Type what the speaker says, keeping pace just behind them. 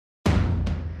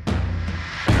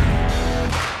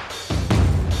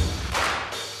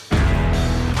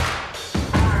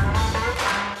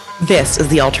This is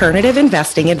the Alternative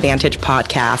Investing Advantage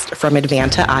podcast from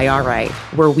Advanta IRA,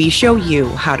 where we show you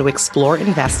how to explore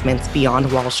investments beyond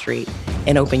Wall Street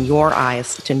and open your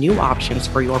eyes to new options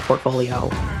for your portfolio.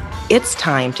 It's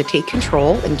time to take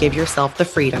control and give yourself the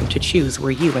freedom to choose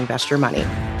where you invest your money.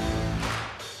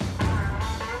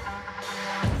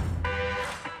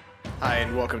 Hi,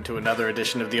 and welcome to another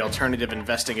edition of the Alternative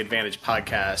Investing Advantage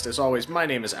podcast. As always, my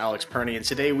name is Alex Perney, and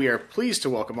today we are pleased to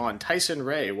welcome on Tyson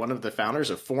Ray, one of the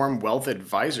founders of Forum Wealth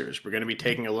Advisors. We're going to be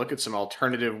taking a look at some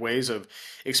alternative ways of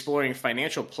exploring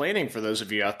financial planning for those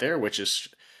of you out there, which is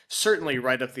certainly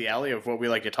right up the alley of what we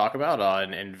like to talk about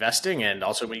on investing, and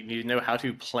also we need to know how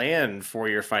to plan for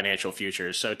your financial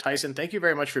future. So Tyson, thank you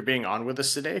very much for being on with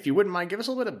us today. If you wouldn't mind, give us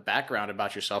a little bit of background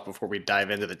about yourself before we dive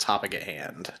into the topic at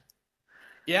hand.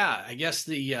 Yeah, I guess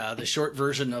the short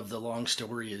version of the long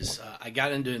story is I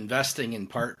got into investing in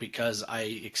part because I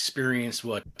experienced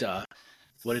what an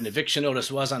eviction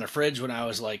notice was on a fridge when I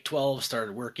was like 12.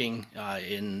 Started working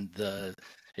in the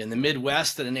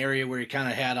Midwest, in an area where you kind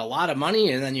of had a lot of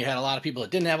money, and then you had a lot of people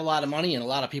that didn't have a lot of money, and a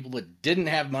lot of people that didn't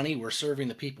have money were serving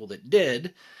the people that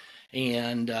did.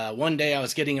 And one day I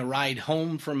was getting a ride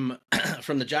home from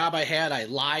from the job I had. I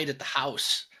lied at the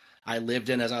house I lived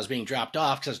in as I was being dropped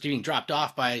off, because I was being dropped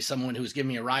off by someone who was giving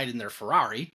me a ride in their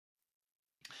Ferrari.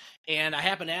 And I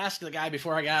happened to ask the guy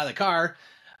before I got out of the car,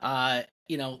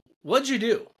 what'd you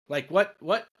do?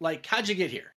 How'd you get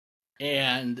here?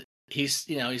 And he's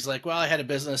like, well, I had a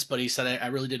business, but he said I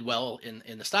really did well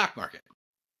in the stock market.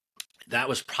 That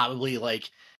was probably like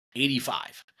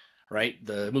 85, right?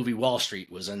 The movie Wall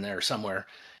Street was in there somewhere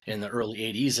in the early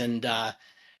 80s. And,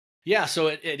 so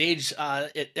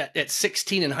at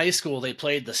 16 in high school, they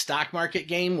played the stock market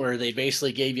game where they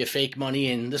basically gave you fake money.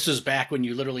 And this was back when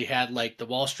you literally had like the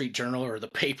Wall Street Journal or the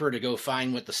paper to go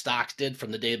find what the stocks did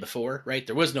from the day before, right?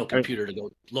 There was no computer to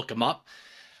go look them up.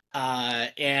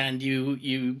 And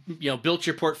you built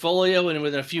your portfolio, and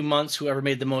within a few months, whoever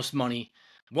made the most money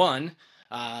won.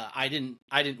 I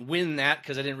didn't win that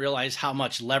because I didn't realize how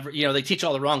much leverage. They teach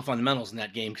all the wrong fundamentals in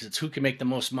that game because it's who can make the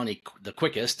most money the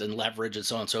quickest and leverage and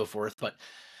so on and so forth. But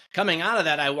coming out of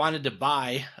that, I wanted to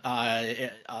buy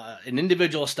an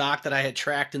individual stock that I had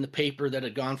tracked in the paper that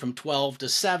had gone from 12 to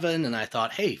 7, and I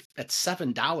thought, hey, at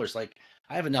 $7, like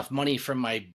I have enough money from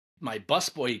my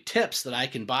busboy tips that I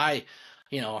can buy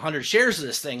 100 shares of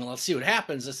this thing. Let's see what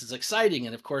happens. This is exciting.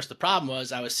 And of course, the problem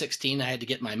was I was 16. I had to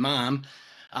get my mom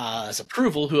as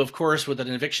approval, who, of course, with an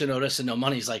eviction notice and no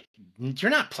money, is like, you're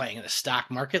not playing in the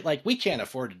stock market. Like, we can't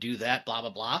afford to do that, blah, blah,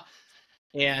 blah.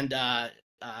 And I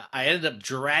ended up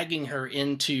dragging her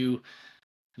into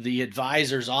the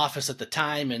advisor's office at the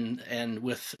time. And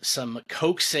with some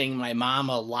coaxing, my mom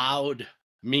allowed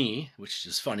me, which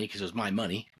is funny because it was my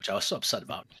money, which I was so upset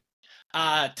about,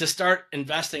 to start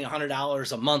investing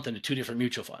 $100 a month into 2 different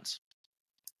mutual funds.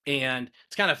 And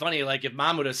it's kind of funny, like if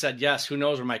mom would have said yes, who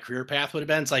knows where my career path would have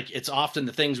been. It's like, it's often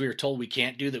the things we were told we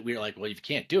can't do that we're like, well, if you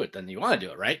can't do it, then you want to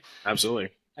do it, right? Absolutely.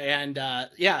 And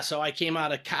so I came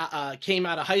out of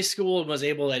high school and was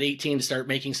able at 18 to start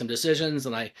making some decisions.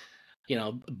 And I,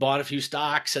 bought a few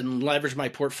stocks and leveraged my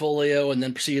portfolio and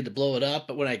then proceeded to blow it up.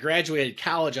 But when I graduated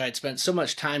college, I had spent so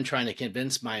much time trying to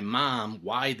convince my mom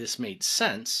why this made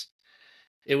sense.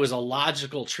 It was a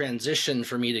logical transition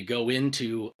for me to go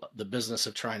into the business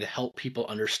of trying to help people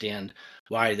understand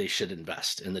why they should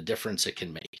invest and the difference it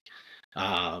can make.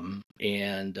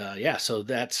 So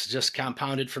that's just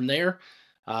compounded from there.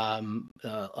 Over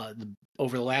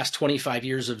the last 25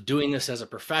 years of doing this as a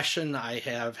profession, I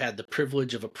have had the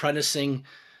privilege of apprenticing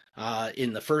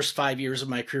in the first 5 years of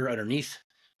my career underneath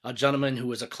a gentleman who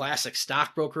was a classic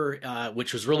stockbroker,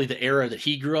 which was really the era that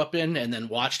he grew up in, and then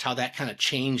watched how that kind of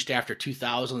changed after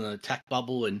 2000 and the tech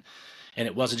bubble. And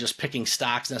it wasn't just picking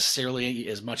stocks necessarily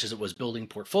as much as it was building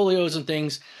portfolios and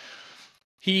things.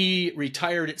 He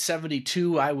retired at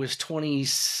 72. I was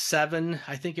 27,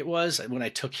 I think it was, when I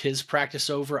took his practice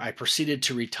over. I proceeded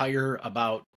to retire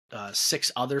about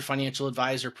 6 other financial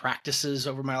advisor practices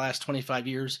over my last 25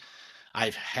 years.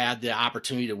 I've had the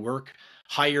opportunity to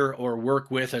hire or work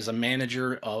with as a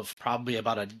manager of probably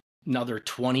about another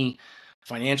 20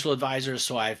 financial advisors.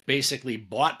 So I've basically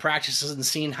bought practices and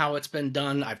seen how it's been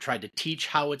done. I've tried to teach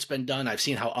how it's been done. I've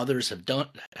seen how others have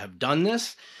done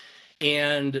this.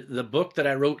 And the book that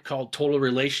I wrote called Total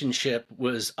Relationship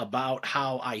was about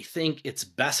how I think it's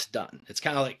best done. It's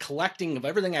kind of like collecting of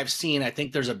everything I've seen. I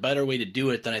think there's a better way to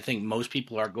do it than I think most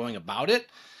people are going about it.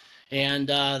 And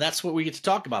that's what we get to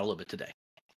talk about a little bit today.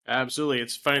 Absolutely.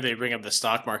 It's funny that you bring up the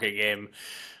stock market game.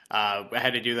 I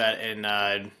had to do that in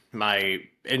my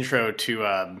intro to,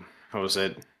 what was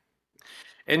it?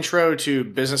 intro to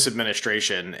business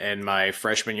administration in my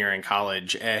freshman year in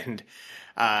college. And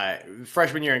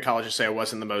freshman year in college, to say I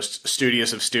wasn't the most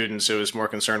studious of students. It was more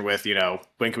concerned with,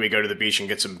 when can we go to the beach and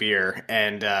get some beer?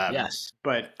 And Yes.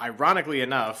 but ironically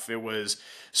enough, it was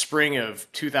spring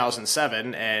of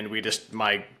 2007, and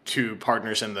my two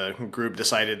partners in the group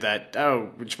decided that,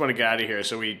 oh, we just want to get out of here.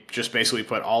 So we just basically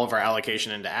put all of our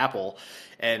allocation into Apple.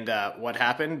 And what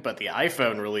happened? But the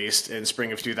iPhone released in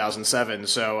spring of 2007.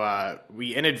 So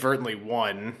we inadvertently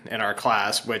won in our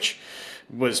class, which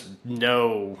was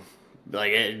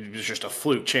it was just a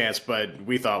fluke chance, but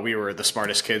we thought we were the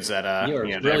smartest kids that You are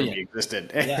that ever brilliant.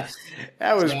 existed. Yes.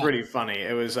 That was Yeah. pretty funny.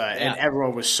 It was, and Yeah.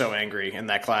 everyone was so angry in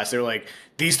that class. They were like,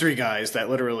 these three guys that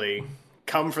literally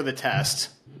come for the test,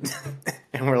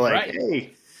 and we're like, Right.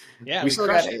 hey, Yeah. we We still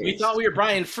got crushed it. We A's. thought we were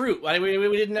Brian Fruit.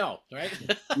 We didn't know, right?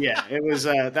 Yeah, it was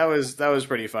that was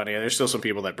pretty funny. There's still some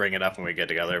people that bring it up when we get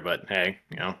together, but hey,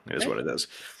 it is Hey, what it is.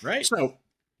 right. So,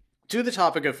 to the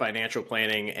topic of financial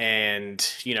planning and,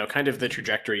 kind of the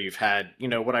trajectory you've had,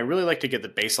 what I really like to get the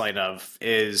baseline of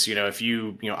is, if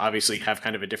you obviously have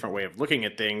kind of a different way of looking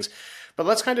at things, but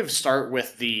let's kind of start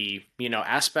with the,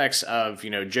 aspects of,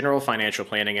 general financial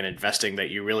planning and investing that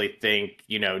you really think,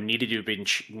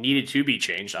 needed to be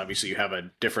changed. Obviously, you have a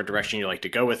different direction you like to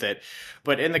go with it,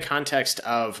 but in the context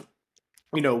of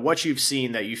what you've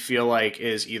seen that you feel like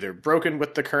is either broken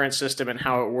with the current system and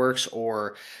how it works,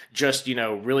 or just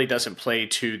really doesn't play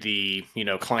to the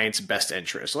client's best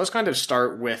interest. So let's kind of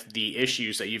start with the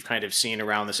issues that you've kind of seen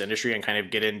around this industry and kind of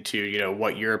get into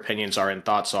what your opinions are and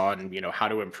thoughts on how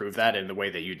to improve that in the way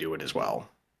that you do it as well.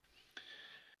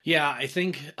 Yeah, I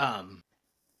think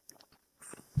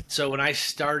so. When I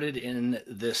started in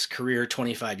this career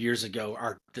 25 years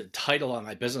ago, the title on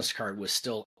my business card was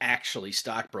still actually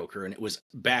stockbroker, and it was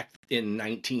back in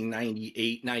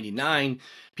 1998, 99.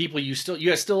 People, you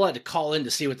still had to call in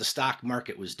to see what the stock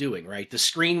market was doing. Right, the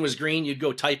screen was green. You'd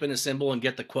go type in a symbol and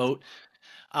get the quote,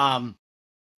 um,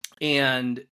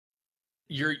 and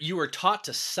you were taught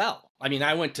to sell. I mean,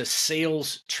 I went to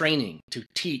sales training to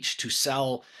teach, to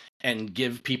sell, and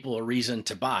give people a reason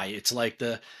to buy. It's like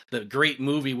the great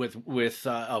movie with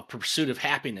A Pursuit of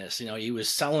Happiness. He was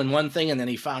selling one thing, and then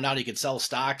he found out he could sell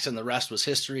stocks, and the rest was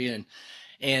history.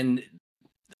 And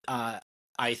uh,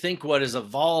 I think what has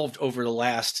evolved over the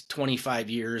last 25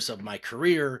 years of my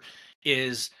career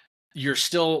is you're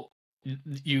still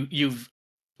you've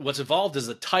what's evolved is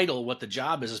the title. What the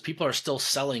job is people are still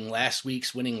selling last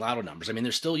week's winning lotto numbers. I mean,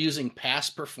 they're still using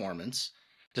past performance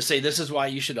to say this is why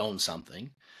you should own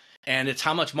something, and it's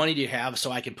how much money do you have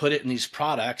so I can put it in these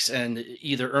products and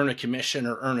either earn a commission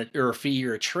or or a fee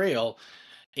or a trail.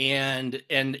 And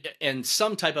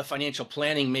some type of financial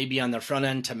planning may be on the front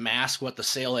end to mask what the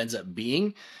sale ends up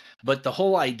being, but the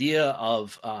whole idea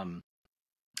of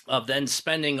then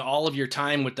spending all of your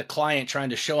time with the client trying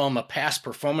to show them a past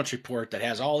performance report that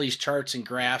has all these charts and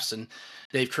graphs, and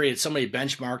they've created so many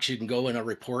benchmarks you can go in a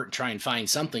report and try and find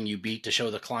something you beat to show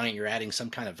the client you're adding some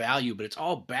kind of value, but it's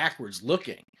all backwards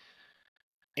looking.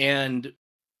 And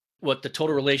what the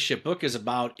Total Relationship book is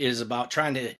about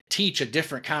trying to teach a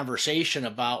different conversation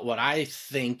about what I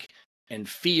think and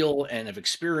feel and have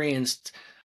experienced,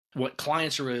 what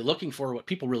clients are really looking for, what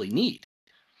people really need.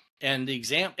 And the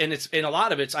it's a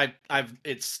lot of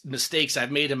it's mistakes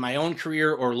I've made in my own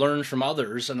career or learned from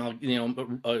others. And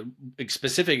a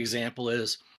specific example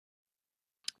is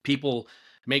people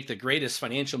make the greatest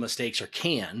financial mistakes, or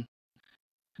can,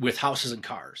 with houses and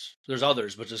cars. There's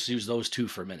others, but just use those two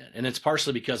for a minute. And it's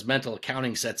partially because mental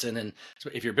accounting sets in. And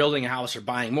if you're building a house or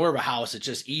buying more of a house, it's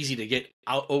just easy to get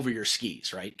out over your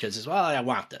skis, right? Because it's, well, I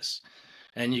want this.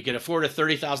 And you can afford a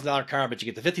 $30,000 car, but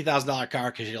you get the $50,000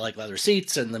 car because you like leather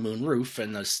seats and the moon roof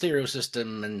and the stereo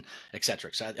system and et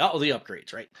cetera, all the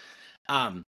upgrades, right?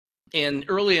 And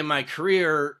early in my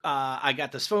career, I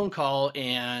got this phone call,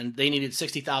 and they needed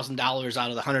 $60,000 out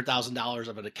of the $100,000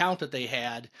 of an account that they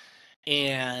had.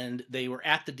 And they were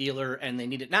at the dealer and they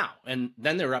need it now. And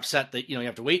then they were upset that, you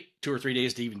have to wait 2 or 3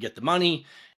 days to even get the money.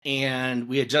 And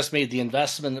we had just made the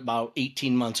investment about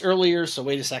 18 months earlier. So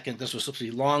wait a second, this was supposed to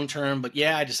be long-term, but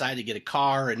yeah, I decided to get a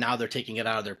car, and now they're taking it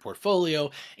out of their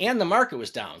portfolio, and the market was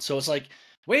down. So it's like,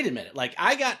 wait a minute, like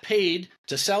I got paid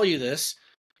to sell you this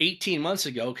 18 months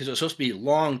ago because it was supposed to be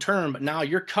long-term, but now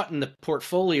you're cutting the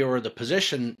portfolio or the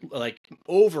position like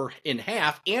over in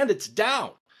half, and it's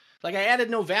down. Like I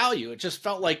added no value. It just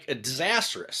felt like a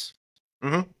disastrous.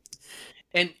 Mm-hmm.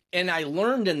 And I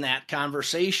learned in that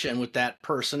conversation with that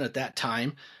person at that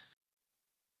time,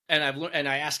 and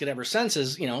I ask it ever since,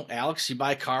 is, Alex, you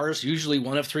buy cars usually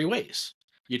one of three ways.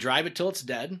 You drive it till it's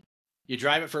dead, you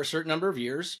drive it for a certain number of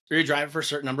years, or you drive it for a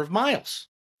certain number of miles.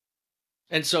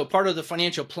 And so part of the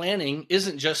financial planning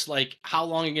isn't just like how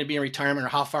long you're going to be in retirement or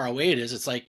how far away it is. It's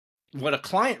like what a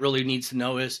client really needs to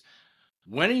know is,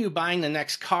 when are you buying the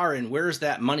next car and where's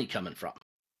that money coming from?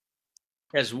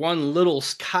 As one little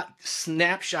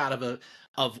snapshot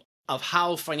of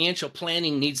how financial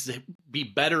planning needs to be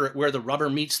better at where the rubber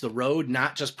meets the road,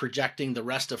 not just projecting the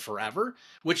rest of forever,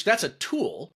 which that's a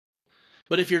tool.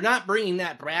 But if you're not bringing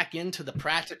that back into the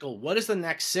practical, what does the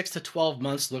next 6 to 12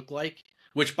 months look like?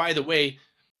 Which, by the way,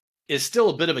 is still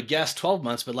a bit of a guess, 12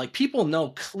 months, but like people know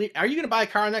clear, are you going to buy a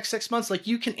car in the next 6 months? Like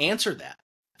you can answer that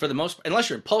for the most, unless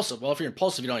you're impulsive. Well, if you're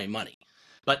impulsive, you don't have any money,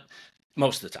 but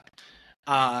most of the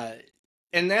time.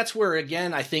 And that's where,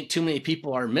 again, I think too many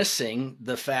people are missing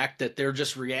the fact that they're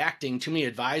just reacting. Too many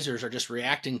advisors are just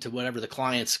reacting to whatever the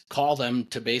clients call them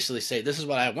to basically say, this is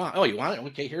what I want. Oh, you want it?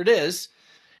 Okay, here it is.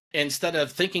 Instead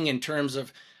of thinking in terms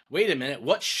of, wait a minute,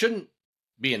 what shouldn't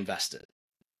be invested?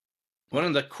 One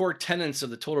of the core tenets of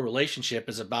the total relationship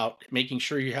is about making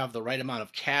sure you have the right amount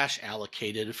of cash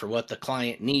allocated for what the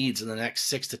client needs in the next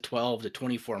 6 to 12 to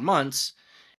 24 months,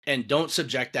 and don't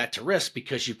subject that to risk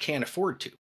because you can't afford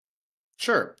to.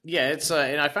 Sure. Yeah, it's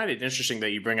and I find it interesting that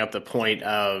you bring up the point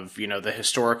of, the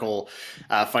historical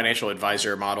financial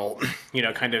advisor model,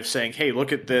 kind of saying, hey,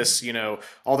 look at this,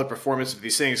 all the performance of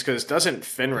these things, because doesn't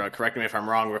FINRA, correct me if I'm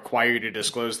wrong, require you to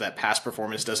disclose that past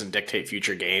performance doesn't dictate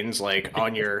future gains, like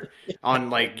on your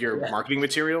marketing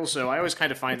materials? So I always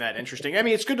kind of find that interesting. I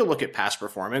mean, it's good to look at past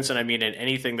performance, and I mean, in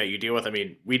anything that you deal with, I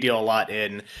mean, we deal a lot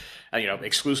in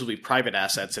exclusively private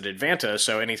assets at Advanta.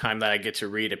 So anytime that I get to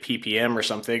read a PPM or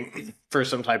something for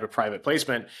some type of private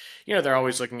placement, they're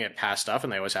always looking at past stuff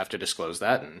and they always have to disclose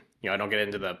that. And, I don't get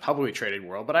into the publicly traded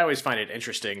world, but I always find it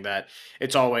interesting that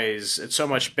it's so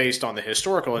much based on the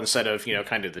historical instead of,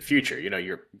 kind of the future.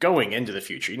 You're going into the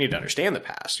future. You need to understand the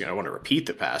past. You don't want to repeat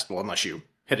the past. Well, unless you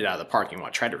hit it out of the park, you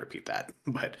want to try to repeat that.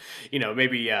 But,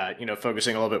 maybe,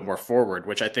 focusing a little bit more forward,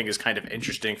 which I think is kind of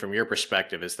interesting from your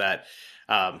perspective, is that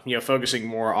focusing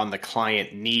more on the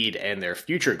client need and their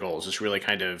future goals is really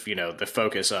kind of, the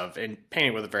focus of, and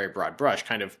painting with a very broad brush,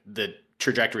 kind of the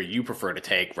trajectory you prefer to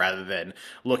take rather than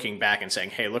looking back and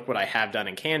saying, hey, look what I have done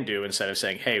and can do, instead of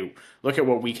saying, hey, look at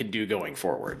what we can do going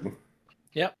forward.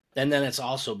 Yep. And then it's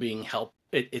also being helped.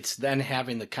 It's then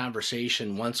having the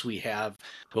conversation once we have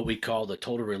what we call the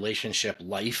total relationship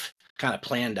life kind of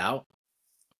planned out.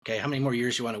 Okay, how many more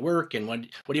years you want to work, and what do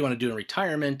you want to do in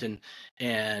retirement,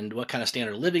 and what kind of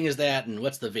standard of living is that, and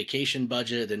what's the vacation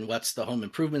budget, and what's the home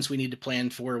improvements we need to plan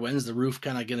for, when's the roof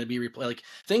kind of going to be replaced, like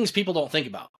things people don't think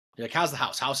about. Like, how's the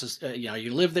house? House is,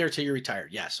 you live there till you're retired.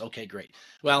 Yes, okay, great.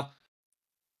 Well,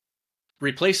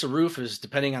 replace a roof is,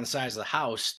 depending on the size of the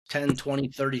house, $10,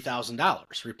 $20,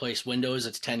 $30,000. Replace windows,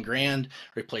 it's 10 grand.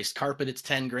 Replace carpet, it's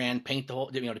 10 grand. Paint the whole,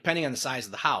 depending on the size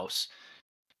of the house.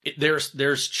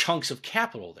 There's chunks of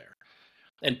capital there.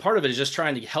 And part of it is just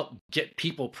trying to help get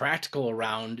people practical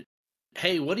around,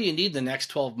 hey, what do you need the next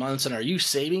 12 months? And are you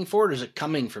saving for it, or is it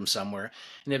coming from somewhere?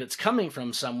 And if it's coming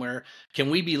from somewhere,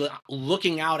 can we be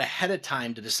looking out ahead of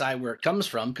time to decide where it comes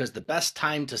from? Because the best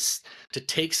time to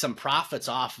take some profits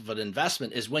off of an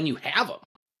investment is when you have them,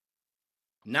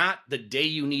 not the day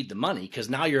you need the money, because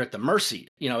now you're at the mercy.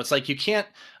 It's like you can't,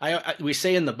 we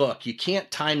say in the book, you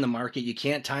can't time the market, you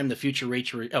can't time the future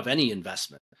rate of any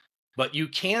investment, but you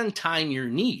can time your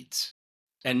needs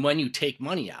and when you take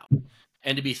money out,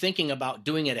 and to be thinking about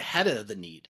doing it ahead of the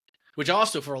need, which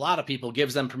also for a lot of people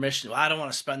gives them permission. Well, I don't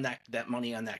want to spend that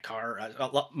money on that car.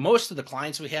 Most of the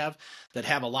clients we have that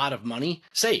have a lot of money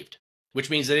saved, which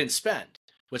means they didn't spend.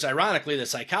 Which ironically, the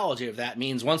psychology of that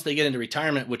means once they get into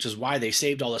retirement, which is why they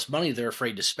saved all this money, they're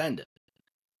afraid to spend it.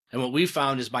 And what we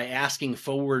found is by asking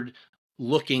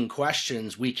forward-looking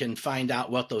questions, we can find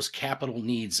out what those capital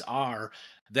needs are,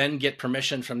 then get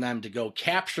permission from them to go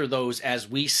capture those as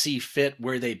we see fit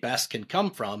where they best can come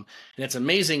from. And it's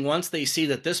amazing once they see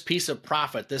that this piece of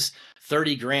profit, this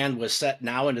 30 grand was set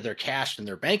now into their cash in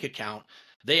their bank account,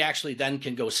 they actually then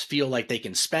can go feel like they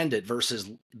can spend it versus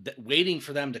waiting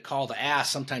for them to call to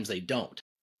ask. Sometimes they don't.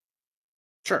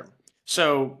 Sure.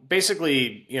 So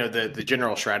basically, the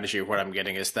general strategy of what I'm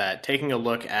getting is that taking a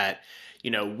look at,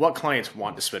 what clients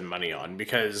want to spend money on,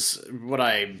 because what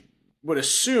I would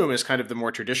assume is kind of the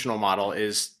more traditional model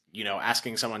is,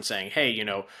 asking someone saying, hey,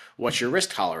 what's your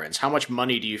risk tolerance? How much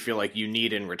money do you feel like you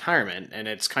need in retirement? And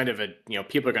it's kind of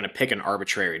people are going to pick an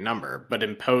arbitrary number, but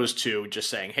opposed to just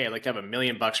saying, hey, I'd like to have $1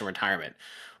 million in retirement.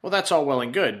 Well, that's all well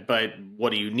and good, but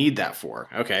what do you need that for?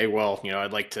 Okay, well,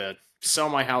 I'd like to sell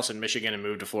my house in Michigan and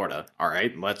move to Florida. All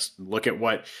right, let's look at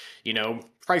what,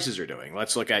 prices are doing.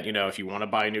 Let's look at, if you want to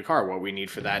buy a new car, what we need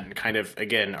for that. And kind of,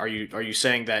 again, are you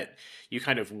saying that you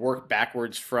kind of work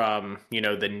backwards from,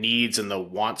 the needs and the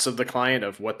wants of the client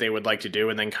of what they would like to do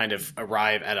and then kind of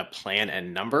arrive at a plan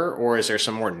and number, or is there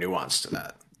some more nuance to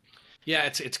that? Yeah,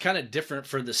 it's kind of different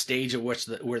for the stage of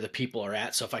where the people are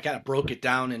at. So if I kind of broke it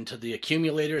down into the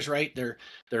accumulators, right? They're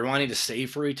wanting to save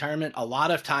for retirement. A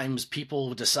lot of times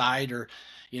people decide or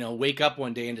wake up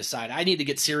one day and decide I need to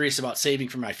get serious about saving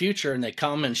for my future, and they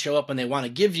come and show up and they want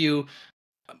to give you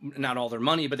not all their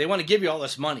money, but they want to give you all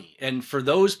this money. And for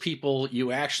those people,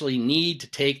 you actually need to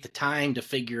take the time to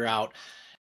figure out,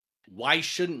 why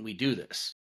shouldn't we do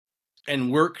this?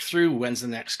 And work through when's the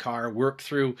next car, work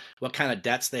through what kind of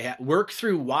debts they have, work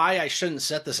through why I shouldn't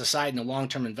set this aside in a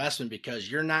long-term investment,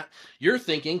 because you're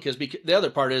thinking, because the other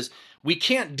part is we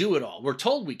can't do it all. We're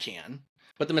told we can,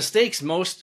 but the mistakes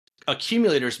most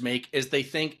accumulators make is they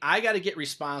think, I got to get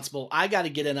responsible. I got to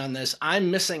get in on this.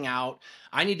 I'm missing out.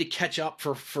 I need to catch up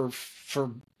for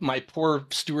my poor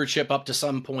stewardship up to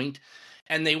some point.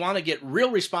 And they want to get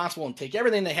real responsible and take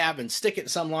everything they have and stick it in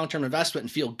some long-term investment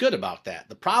and feel good about that.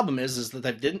 The problem is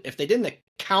that if they didn't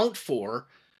account for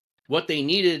what they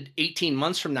needed 18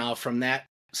 months from now from that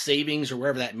savings or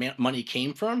wherever that money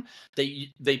came from,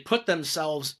 they put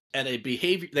themselves at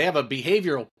they have a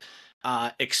behavioral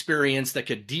experience that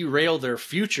could derail their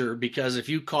future, because if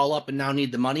you call up and now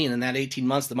need the money, and in that 18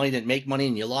 months the money didn't make money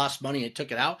and you lost money and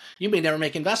took it out, you may never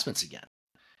make investments again.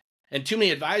 And too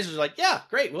many advisors are like, yeah,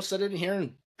 great, we'll set it in here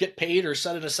and get paid or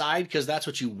set it aside because that's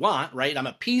what you want, right? I'm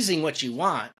appeasing what you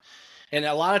want. And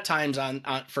a lot of times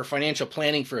for financial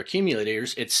planning for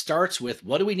accumulators, it starts with,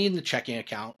 what do we need in the checking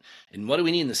account and what do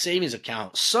we need in the savings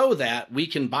account, so that we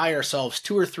can buy ourselves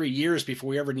 2 or 3 years before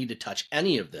we ever need to touch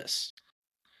any of this.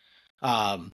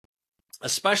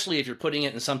 Especially if you're putting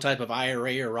it in some type of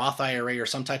IRA or Roth IRA or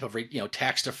some type of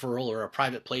tax deferral or a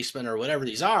private placement or whatever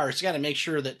these are. It's got to make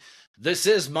sure that this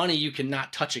is money you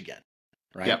cannot touch again,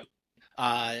 right?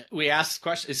 Yep. We ask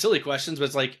silly questions, but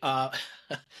it's like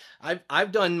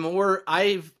I've done more.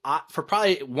 For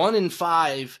probably 1 in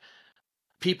 5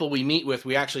 people we meet with,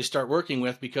 we actually start working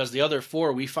with, because the other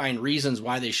 4 we find reasons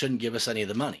why they shouldn't give us any of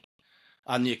the money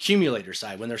on the accumulator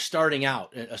side when they're starting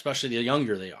out, especially the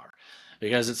younger they are.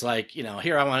 Because it's like,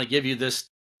 here, I want to give you this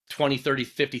 $20,000,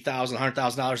 $30,000, $50,000,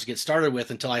 $100,000 to get started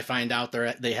with, until I find out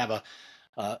they have a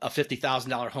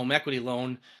 $50,000 home equity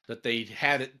loan that they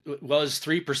had. It was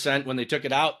 3% when they took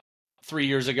it out 3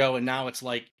 years ago, and now it's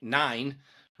like 9,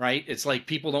 right? It's like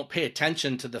people don't pay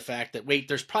attention to the fact that, wait,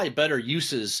 there's probably better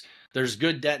uses. There's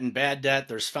good debt and bad debt.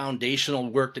 There's foundational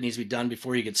work that needs to be done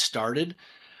before you get started,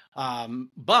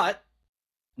 but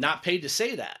not paid to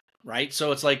say that, right?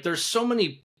 So it's like there's so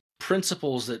many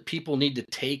principles that people need to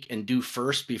take and do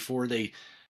first before they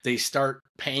start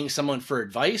paying someone for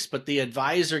advice, but the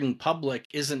advising public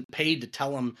isn't paid to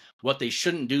tell them what they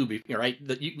shouldn't do, right?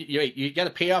 That you got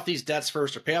to pay off these debts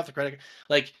first, or pay off the credit.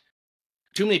 Like,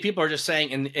 too many people are just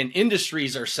saying, and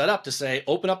industries are set up to say,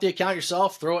 open up the account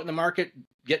yourself, throw it in the market,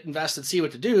 get invested, see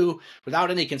what to do,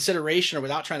 without any consideration or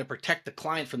without trying to protect the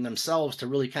client from themselves to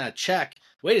really kind of check,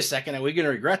 wait a second, are we going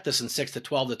to regret this in 6 to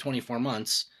 12 to 24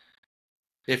 months?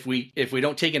 If we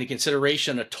don't take into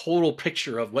consideration a total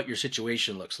picture of what your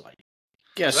situation looks like.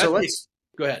 Yeah, so let's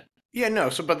go ahead. Yeah, no.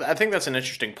 So, but I think that's an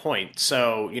interesting point.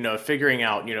 So, figuring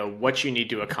out, what you need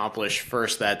to accomplish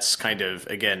first, that's kind of,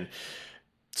 again,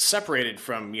 separated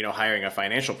from, hiring a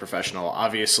financial professional.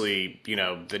 Obviously,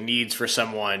 the needs for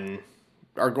someone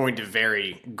are going to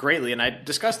vary greatly. And I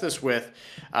discussed this with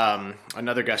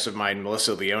another guest of mine,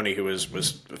 Melissa Leone, who was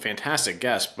a fantastic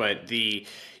guest, but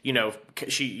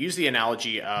she used the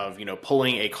analogy of,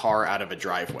 pulling a car out of a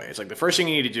driveway. It's like the first thing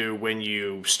you need to do when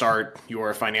you start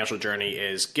your financial journey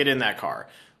is get in that car,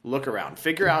 look around,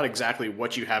 figure out exactly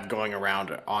what you have going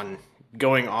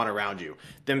on around you,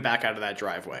 then back out of that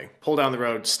driveway, pull down the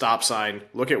road, stop sign,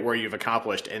 look at where you've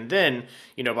accomplished. And then,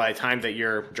 by the time that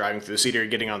you're driving through the city or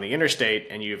getting on the interstate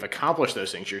and you've accomplished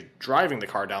those things, you're driving the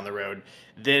car down the road,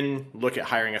 then look at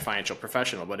hiring a financial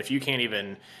professional. But if you can't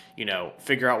even,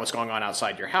 figure out what's going on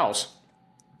outside your house,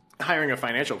 hiring a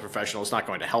financial professional is not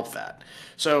going to help that.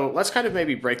 So let's kind of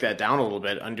maybe break that down a little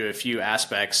bit into a few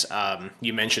aspects.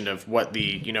 You mentioned of what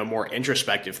the, more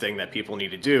introspective thing that people need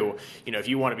to do. If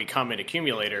you want to become an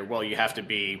accumulator, well, you have to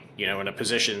be, in a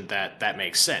position that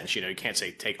makes sense. You can't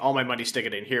say, take all my money, stick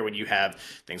it in here when you have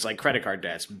things like credit card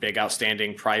debts, big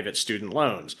outstanding private student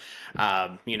loans,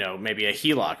 maybe a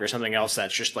HELOC or something else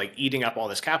that's just like eating up all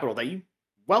this capital that you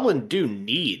well and do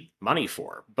need money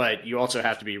for, but you also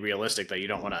have to be realistic that you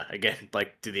don't want to, again,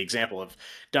 like to the example of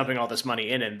dumping all this money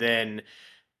in and then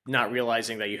not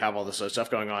realizing that you have all this other stuff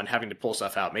going on, having to pull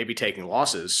stuff out, maybe taking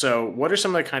losses. So what are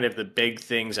some of the kind of the big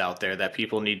things out there that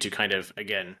people need to kind of,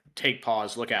 again, take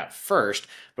pause, look at first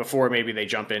before maybe they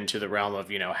jump into the realm of,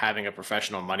 having a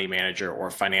professional money manager or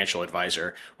financial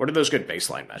advisor? What are those good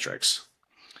baseline metrics?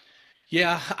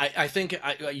 Yeah, I think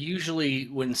I usually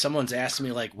when someone's asking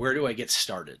me like, where do I get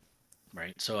started?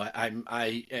 Right. So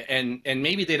and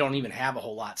maybe they don't even have a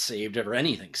whole lot saved or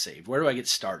anything saved. Where do I get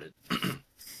started?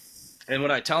 And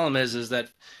what I tell them is that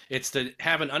it's to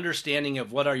have an understanding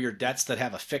of what are your debts that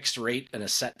have a fixed rate and a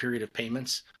set period of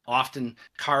payments. Often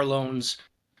car loans,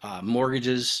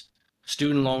 mortgages,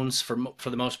 student loans for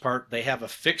the most part, they have a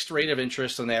fixed rate of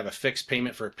interest and they have a fixed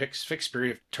payment for a fixed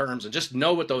period of terms, and just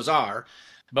know what those are.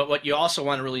 But what you also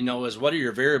want to really know is what are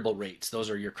your variable rates? Those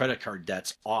are your credit card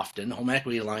debts. Often home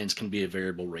equity lines can be a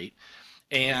variable rate.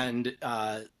 And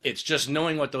it's just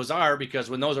knowing what those are, because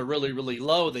when those are really, really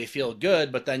low, they feel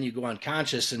good, but then you go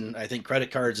unconscious. And I think credit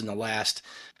cards in the last,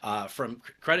 from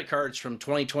credit cards from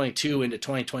 2022 into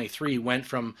 2023 went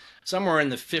from somewhere in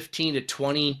the 15 to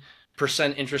 20%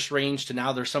 interest range to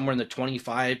now they're somewhere in the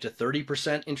 25 to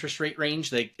 30% interest rate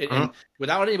range. And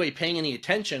without anybody paying any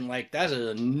attention, like that's an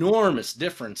enormous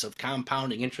difference of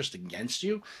compounding interest against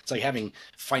you. It's like having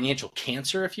financial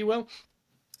cancer, if you will.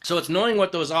 So it's knowing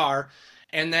what those are.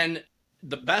 And then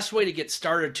the best way to get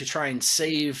started to try and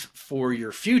save for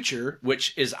your future,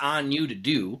 which is on you to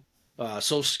do,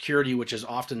 Social Security, which is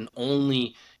often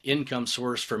only income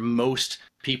source for most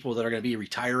people that are going to be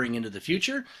retiring into the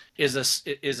future, is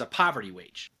a poverty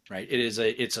wage, right?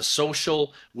 It's a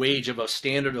social wage of a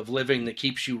standard of living that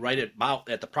keeps you right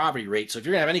at the poverty rate. So if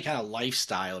you're going to have any kind of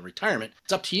lifestyle in retirement,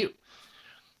 it's up to you.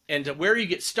 And where you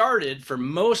get started, for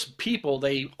most people,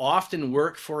 they often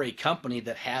work for a company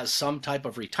that has some type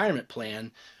of retirement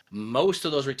plan. Most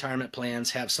of those retirement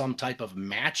plans have some type of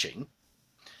matching.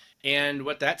 And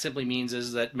what that simply means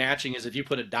is that matching is if you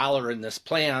put $1 in this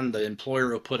plan, the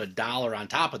employer will put $1 on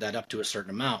top of that up to a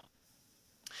certain amount.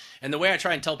 And the way I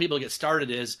try and tell people to get started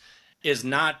is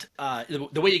not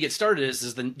the way you get started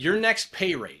is your next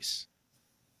pay raise.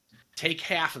 Take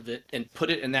half of it and put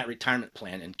it in that retirement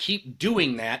plan and keep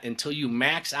doing that until you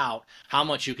max out how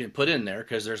much you can put in there,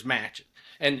 because there's match.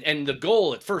 And the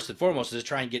goal at first and foremost is to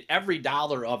try and get every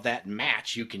dollar of that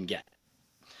match you can get.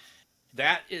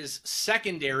 That is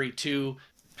secondary to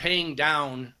paying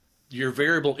down your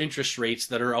variable interest rates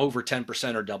that are over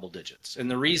 10% or double digits.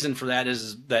 And the reason for that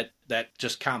is that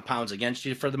just compounds against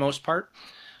you for the most part,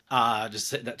 to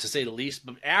say the least.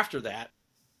 But after that,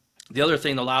 the other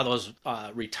thing that a lot of those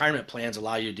retirement plans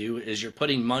allow you to do is you're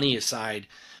putting money aside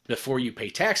before you pay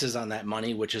taxes on that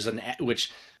money, which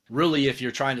really, if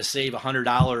you're trying to save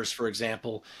 $100, for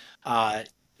example,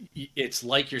 it's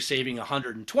like you're saving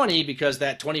 120, because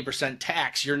that 20%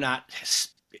 tax, you're not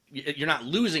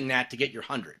losing that to get your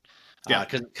 100,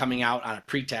 because it's coming out on a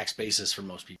pre-tax basis for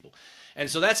most people. And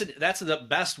so that's the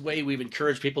best way we've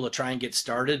encouraged people to try and get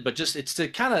started. But just it's to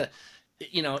kind of,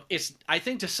 I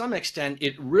think to some extent,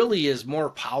 it really is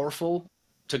more powerful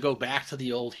to go back to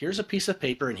the old, here's a piece of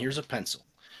paper and here's a pencil.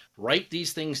 Write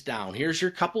these things down. Here's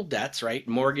your couple debts, right?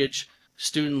 Mortgage,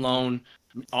 student loan,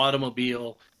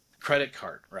 automobile, credit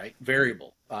card, right?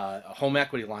 Variable, a home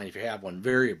equity line if you have one,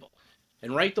 variable.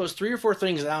 And write those 3 or 4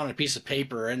 things down on a piece of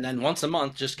paper. And then once a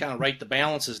month, just kind of write the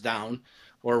balances down,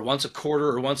 or once a quarter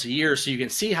or once a year, so you can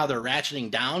see how they're ratcheting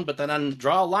down. But then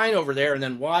draw a line over there and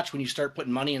then watch when you start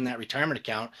putting money in that retirement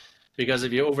account. Because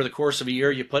if you, over the course of a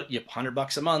year, you put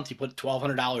 $100 a month, you put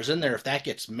 $1,200 in there. If that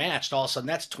gets matched, all of a sudden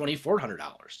that's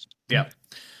 $2,400. Yeah,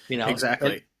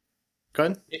 exactly. Go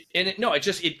ahead.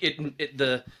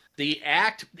 The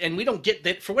act, and we don't get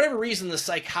that for whatever reason. The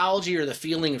psychology or the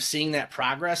feeling of seeing that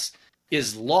progress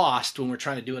is lost when we're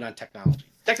trying to do it on technology.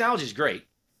 Technology is great.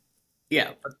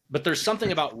 Yeah. But there's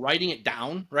something about writing it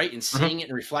down, right, and seeing it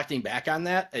and reflecting back on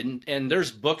that. And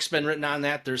there's books been written on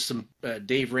that. There's some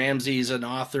Dave Ramsey's an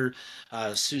author,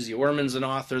 Susie Orman's an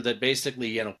author that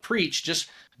basically, preach just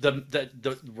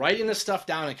the writing the stuff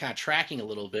down and kind of tracking a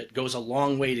little bit goes a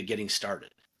long way to getting started.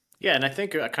 Yeah, and I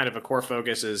think kind of a core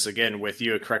focus is, again, with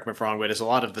you, correct me if I'm wrong, but is a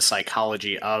lot of the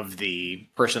psychology of the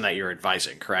person that you're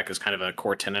advising, correct, is kind of a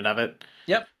core tenet of it?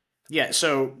 Yep. Yeah,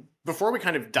 so before we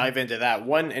kind of dive into that,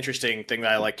 one interesting thing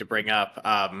that I like to bring up,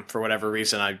 for whatever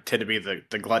reason, I tend to be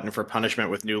the glutton for punishment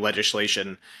with new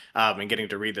legislation, and getting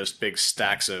to read those big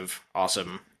stacks of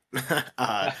awesome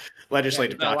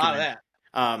legislative documents.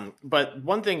 But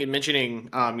one thing in mentioning,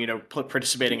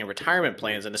 participating in retirement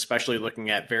plans and especially looking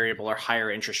at variable or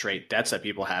higher interest rate debts that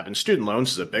people have, and student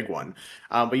loans is a big one.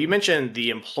 But you mentioned the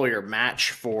employer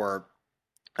match for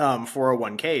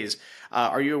 401ks.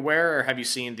 Are you aware or have you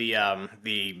seen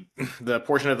the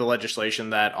portion of the legislation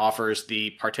that offers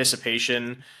the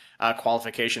participation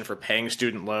qualification for paying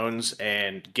student loans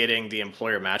and getting the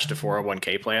employer match to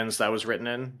 401k plans that was written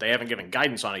in? They haven't given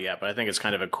guidance on it yet, but I think it's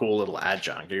kind of a cool little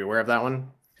adjunct. Are you aware of that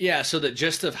one? Yeah, so the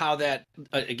gist of how that,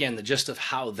 again, the gist of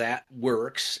how that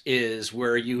works is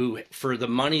where you, for the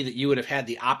money that you would have had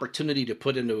the opportunity to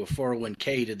put into a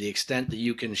 401k, to the extent that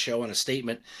you can show on a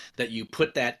statement that you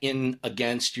put that in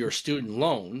against your student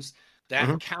loans, that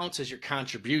Hmm. counts as your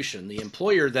contribution. The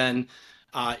employer then,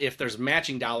 if there's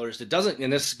matching dollars, it doesn't,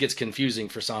 and this gets confusing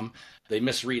for some, they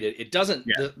misread it. It doesn't,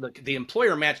 Yeah. the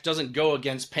employer match doesn't go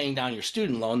against paying down your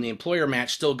student loan. The employer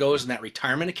match still goes in that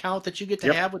retirement account that you get to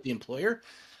Yep. have with the employer.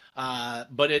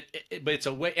 But it's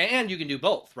a way, and you can do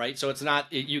both, right? So it's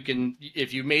not, you can,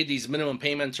 if you made these minimum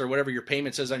payments or whatever your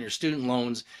payments is on your student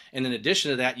loans, and in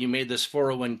addition to that you made this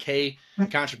 401k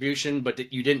contribution, but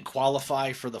that you didn't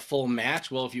qualify for the full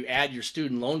match, well, if you add your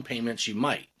student loan payments you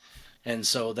might. And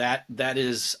so that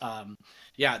is,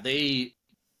 yeah, they,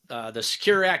 the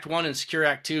Secure Act 1 and Secure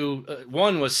Act 2,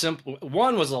 one was simple,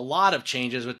 one was a lot of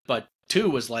changes, but two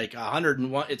was like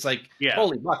 101. It's like Yeah.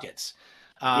 holy buckets.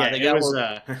 Yeah, They it got was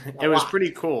a it was lot.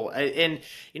 pretty cool. And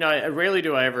rarely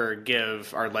do I ever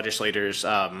give our legislators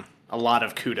a lot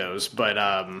of kudos, but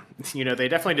they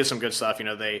definitely did some good stuff.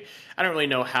 I don't really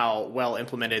know how well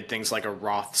implemented things like a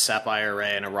Roth SEP IRA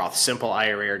and a Roth Simple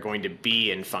IRA are going to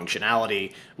be in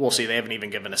functionality. We'll see. They haven't even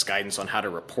given us guidance on how to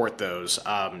report those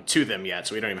to them yet,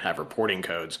 so we don't even have reporting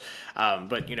codes.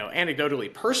 But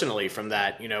anecdotally, personally, from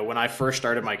that, when I first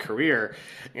started my career,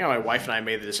 my wife and I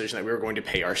made the decision that we were going to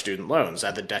pay our student loans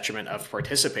at the detriment of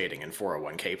participating in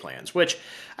 401k plans, which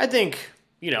I think,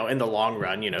 in the long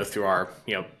run, through our,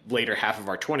 later half of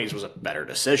our 20s was a better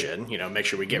decision. Make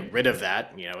sure we get rid of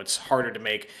that. It's harder to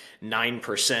make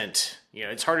 9%.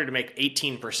 It's harder to make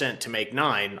 18% to make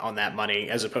 9 on that money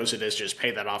as opposed to just pay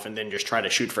that off and then just try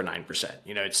to shoot for 9%.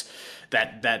 It's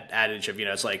that adage of,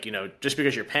 it's like, just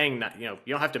because you're paying, you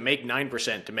don't have to make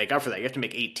 9% to make up for that. You have to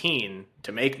make 18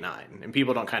 to make 9. And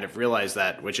people don't kind of realize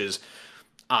that, which is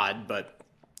odd, but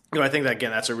I think that again,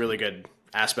 that's a really good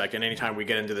aspect. And anytime we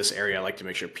get into this area, I like to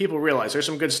make sure people realize there's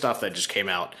some good stuff that just came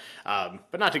out.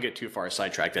 But not to get too far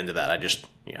sidetracked into that. I just,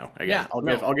 again, Yeah,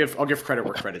 no. I'll give credit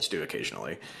where credit's due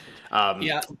occasionally.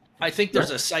 Yeah, I think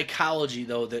there's a psychology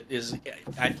though that is,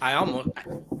 I almost,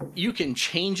 you can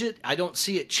change it. I don't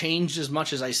see it changed as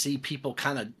much as I see people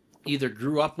kind of either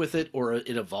grew up with it or it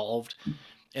evolved,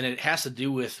 and it has to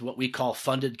do with what we call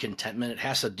funded contentment. It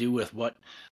has to do with what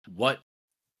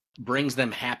brings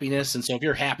them happiness. And so if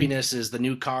your happiness is the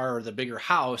new car or the bigger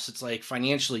house, it's like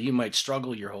financially you might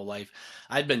struggle your whole life.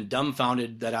 I've been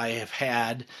dumbfounded that I have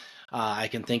had. I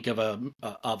can think of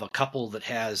a couple that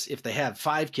has, if they have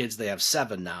 5 kids, they have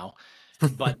 7 now.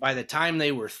 But by the time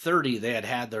they were 30, they had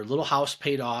had their little house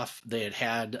paid off. They had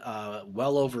had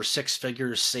well over 6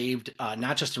 figures saved,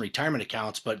 not just in retirement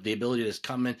accounts, but the ability to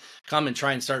come and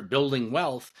try and start building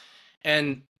wealth.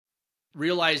 And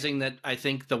realizing that I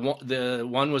think the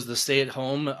one was the stay at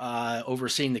home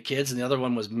overseeing the kids, and the other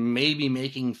one was maybe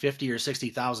making $50,000 or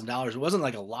 $60,000. It wasn't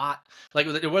like a lot, like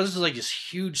it wasn't like this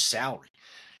huge salary.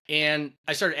 And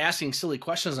I started asking silly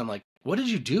questions. I'm like, "What did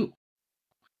you do?"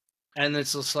 And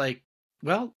it's just like,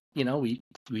 well, we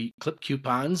clip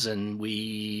coupons, and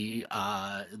we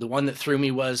the one that threw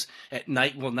me was at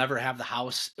night we'll never have the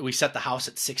house. We set the house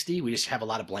at 60. We just have a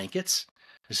lot of blankets.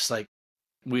 It's just like,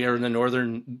 we are in the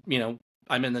northern,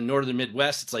 I'm in the northern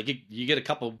Midwest. It's like you get a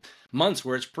couple months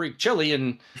where it's pretty chilly,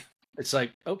 and it's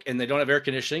like, okay, and they don't have air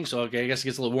conditioning. So, okay, I guess it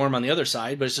gets a little warm on the other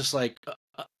side, but it's just like,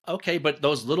 okay, but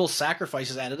those little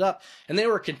sacrifices added up, and they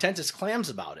were content as clams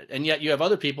about it. And yet you have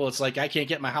other people, it's like, I can't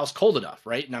get my house cold enough,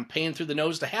 right? And I'm paying through the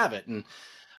nose to have it.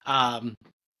 Um,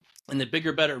 and the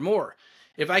bigger, better, more.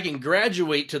 If I can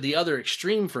graduate to the other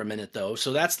extreme for a minute, though,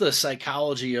 so that's the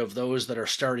psychology of those that are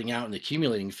starting out in the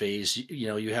accumulating phase.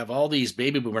 You have all these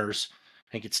baby boomers.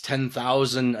 I think it's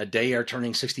 10,000 a day are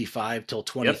turning 65 till Yep.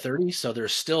 2030.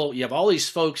 So you have all these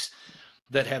folks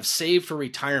that have saved for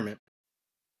retirement.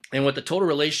 And what the total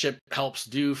relationship helps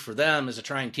do for them is to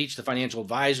try and teach the financial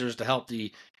advisors to help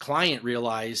the client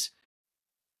realize,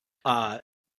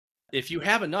 if you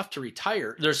have enough to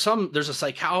retire, there's a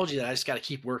psychology that I just got to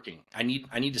keep working. I need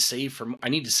to save more. I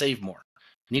need to save more.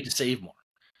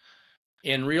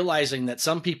 and realizing that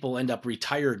some people end up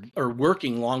retired or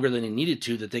working longer than they needed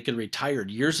to, that they could have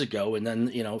retired years ago. And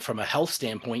then, from a health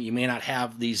standpoint, you may not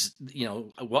have these,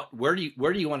 where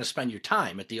do you want to spend your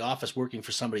time, at the office working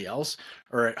for somebody else,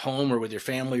 or at home, or with your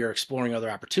family, or exploring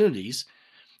other opportunities?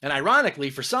 And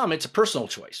ironically, for some, it's a personal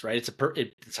choice, right?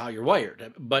 It's how you're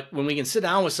wired. But when we can sit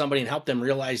down with somebody and help them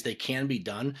realize they can be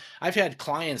done, I've had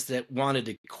clients that wanted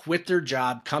to quit their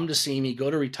job, come to see me,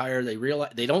 go to retire. They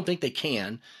realize they don't think they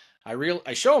can.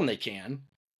 I show them they can,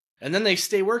 and then they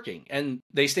stay working. And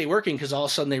they stay working because all of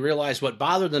a sudden they realize what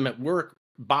bothered them at work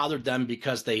bothered them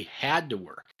because they had to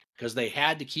work, because they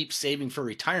had to keep saving for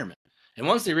retirement. And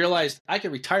once they realized I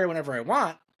could retire whenever I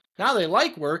want, now they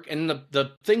like work, and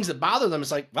the things that bother them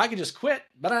is like, well, I could just quit,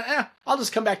 but I'll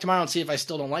just come back tomorrow and see if I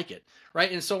still don't like it,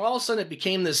 right? And so all of a sudden it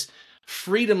became this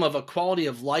freedom of a quality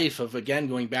of life of, again,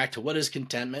 going back to what is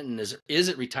contentment, and is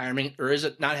it retirement, or is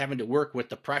it not having to work with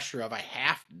the pressure of I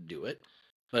have to do it,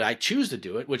 but I choose to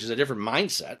do it, which is a different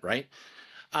mindset, right?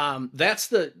 That's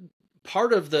the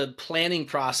part of the planning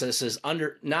process, is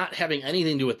under not having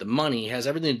anything to do with the money, has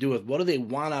everything to do with what do they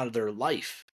want out of their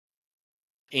life.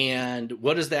 And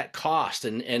what does that cost?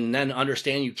 And then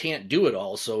understand you can't do it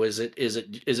all. So is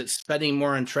it spending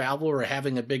more on travel, or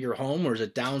having a bigger home, or is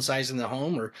it downsizing the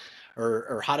home,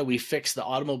 or how do we fix the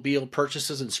automobile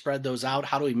purchases and spread those out?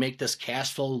 How do we make this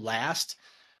cash flow last?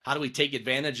 How do we take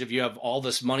advantage if you have all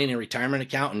this money in a retirement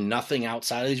account and nothing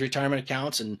outside of these retirement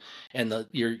accounts, and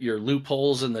your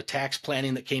loopholes and the tax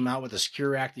planning that came out with the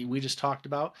Secure Act that we just talked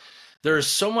about? There's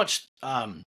so much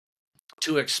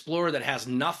to explore that has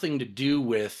nothing to do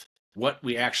with what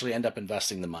we actually end up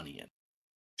investing the money in.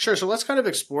 Sure. So let's kind of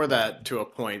explore that to a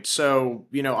point. So,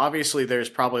 obviously there's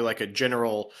probably like a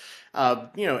general,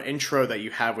 intro that you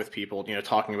have with people,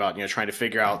 talking about, trying to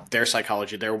figure out their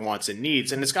psychology, their wants and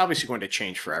needs. And it's obviously going to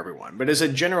change for everyone. But as a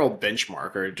general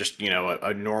benchmark, or just,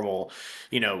 a normal,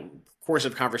 course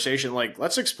of conversation, like,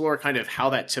 let's explore kind of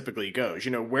how that typically goes.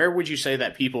 Where would you say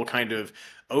that people kind of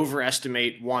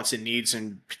overestimate wants and needs,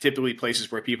 and typically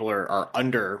places where people are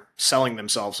underselling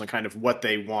themselves on kind of what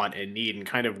they want and need, and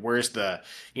kind of where's the,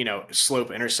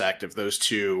 slope intersect of those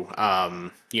two,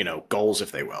 goals,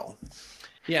 if they will?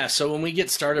 Yeah. So when we get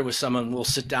started with someone, we'll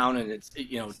sit down, and it's,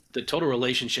 the total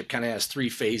relationship kind of has three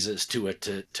phases to it,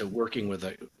 to working with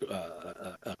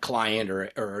a client,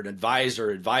 or an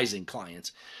advisor advising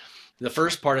clients. The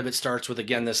first part of it starts with,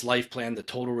 again, this life plan, the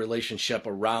total relationship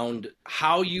around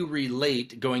how you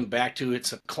relate, going back to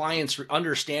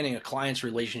understanding a client's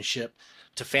relationship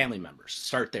to family members.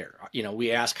 Start there.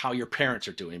 We ask how your parents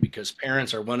are doing, because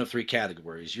parents are one of three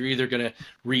categories. You're either going to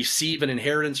receive an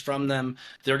inheritance from them,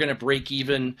 they're going to break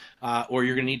even, or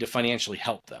you're going to need to financially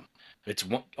help them. It's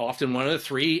often one of the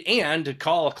three. And to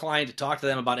call a client to talk to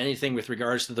them about anything with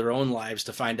regards to their own lives,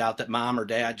 to find out that mom or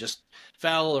dad just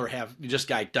fell, or just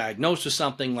got diagnosed with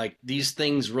something, like these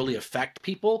things really affect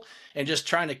people, and just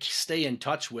trying to stay in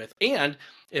touch with. And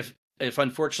if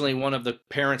unfortunately one of the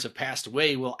parents have passed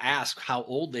away, we'll ask how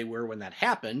old they were when that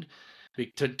happened,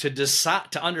 to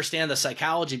decide, to understand the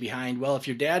psychology behind, well, if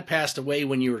your dad passed away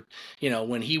when you were,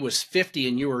 when he was 50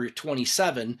 and you were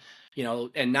 27,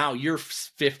 and now you're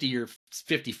 50 or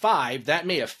 55, that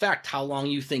may affect how long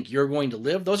you think you're going to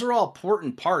live. Those are all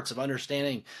important parts of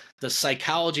understanding the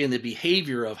psychology and the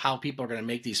behavior of how people are going to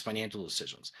make these financial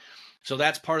decisions. So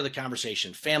that's part of the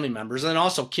conversation. Family members, and then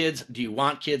also kids. Do you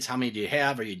want kids? How many do you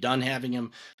have? Are you done having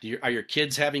them? Are your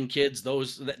kids having kids?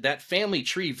 That family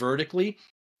tree vertically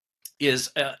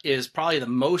is probably the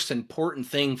most important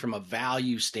thing from a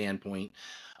value standpoint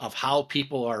of how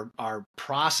people are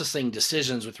processing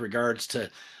decisions with regards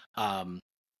to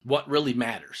what really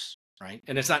matters, right?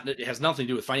 And it has nothing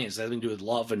to do with finance. It has nothing to do with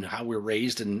love and how we're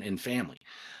raised in family.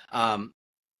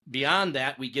 Beyond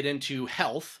that, we get into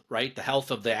health, right? The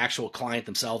health of the actual client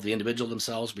themselves, the individual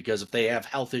themselves, because if they have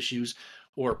health issues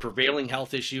or prevailing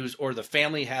health issues, or the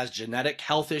family has genetic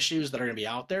health issues that are going to be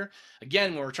out there,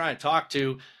 again, when we're trying to talk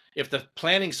to, if the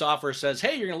planning software says,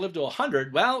 hey, you're going to live to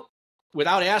 100, well,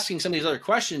 without asking some of these other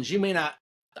questions, you may not,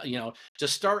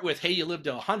 just start with, hey, you live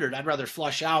to 100. I'd rather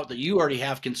flush out that you already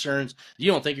have concerns.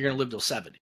 You don't think you're going to live till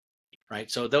 70. Right.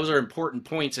 So those are important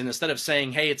points. And instead of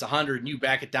saying, hey, it's 100 and you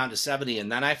back it down to 70 and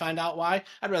then I find out why,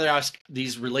 I'd rather ask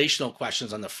these relational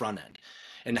questions on the front end,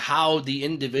 and how the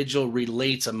individual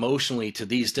relates emotionally to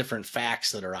these different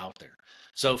facts that are out there.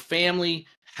 So family,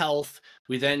 health,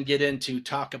 we then get into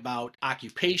talk about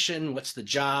occupation. What's the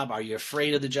job? Are you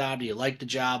afraid of the job? Do you like the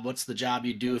job? What's the job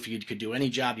you do if you could do any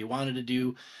job you wanted to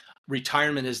do?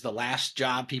 Retirement is the last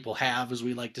job people have, as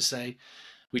we like to say.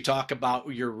 We talk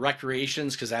about your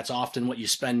recreations because that's often what you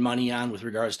spend money on with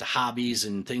regards to hobbies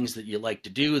and things that you like to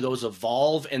do. Those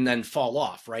evolve and then fall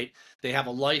off, right? They have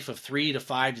a life of 3 to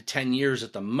 5 to 10 years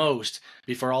at the most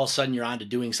before all of a sudden you're on to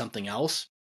doing something else.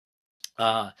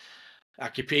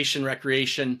 Occupation,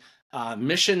 recreation,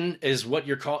 mission is what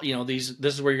you're called. This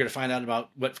is where you're going to find out about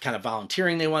what kind of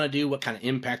volunteering they want to do, what kind of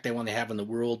impact they want to have in the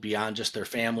world beyond just their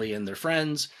family and their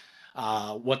friends,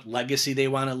 what legacy they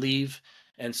want to leave.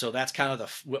 And so that's kind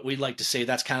of what we'd like to say,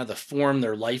 that's kind of the form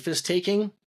their life is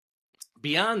taking.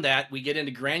 Beyond that, we get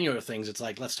into granular things. It's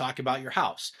like, let's talk about your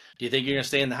house. Do you think you're going to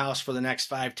stay in the house for the next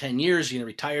 5, 10 years? You're going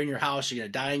to retire in your house? You're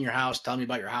going to die in your house? Tell me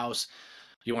about your house.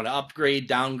 Do you want to upgrade,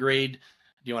 downgrade?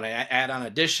 Do you want to add on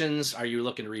additions? Are you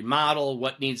looking to remodel?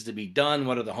 What needs to be done?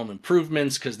 What are the home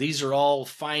improvements? Because these are all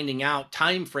finding out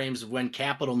time frames of when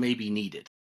capital may be needed.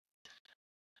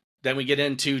 Then we get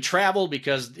into travel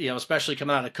because, especially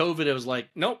coming out of COVID, it was like,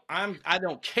 nope, I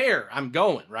don't care. I'm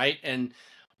going, right? And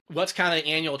what's kind of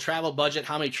the annual travel budget?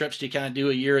 How many trips do you kind of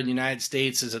do a year in the United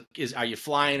States? Are you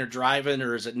flying or driving,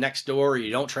 or is it next door, or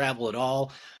you don't travel at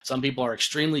all? Some people are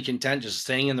extremely content just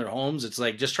staying in their homes. It's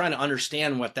like just trying to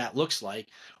understand what that looks like.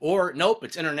 Or nope,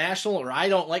 it's international, or I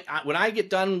don't like, when I get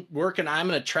done working, I'm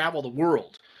going to travel the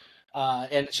world.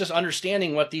 And it's just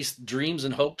understanding what these dreams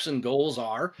and hopes and goals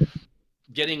are.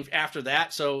 Getting after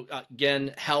that. So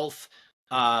again, health,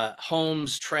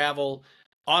 homes, travel,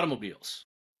 automobiles.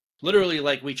 Literally,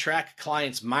 like, we track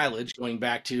clients' mileage going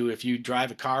back to, if you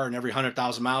drive a car and every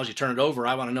 100,000 miles you turn it over,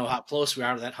 I want to know how close we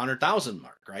are to that 100,000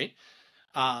 mark, right?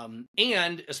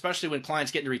 And especially when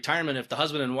clients get into retirement, if the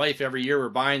husband and wife every year were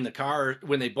buying the car,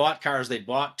 when they bought cars, they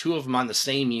bought 2 of them on the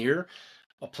same year.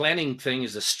 A planning thing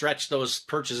is to stretch those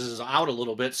purchases out a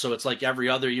little bit. So it's like every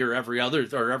other year, or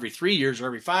every 3 years, or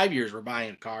every 5 years, we're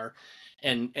buying a car,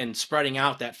 and spreading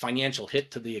out that financial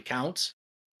hit to the accounts.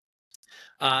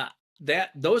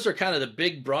 Those are kind of the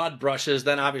big broad brushes.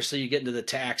 Then obviously you get into the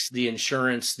tax, the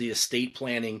insurance, the estate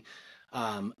planning,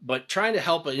 but trying to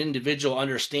help an individual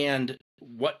understand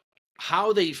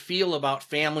how they feel about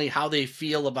family, how they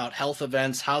feel about health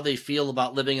events, how they feel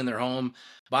about living in their home,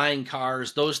 buying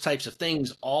cars, those types of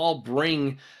things all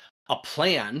bring a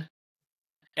plan.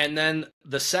 And then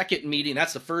the second meeting,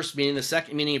 that's the first meeting. The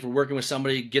second meeting, if we're working with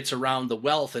somebody, gets around the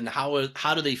wealth and how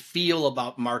do they feel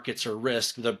about markets or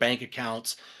risk, their bank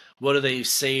accounts, what have they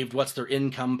saved, what's their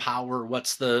income power,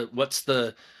 what was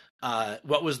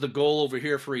the goal over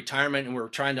here for retirement, and we're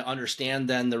trying to understand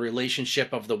then the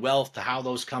relationship of the wealth to how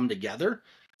those come together.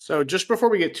 So just before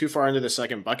we get too far into the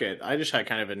second bucket, I just had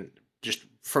kind of just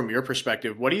from your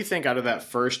perspective, what do you think out of that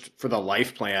first for the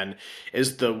life plan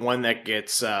is the one that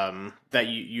gets that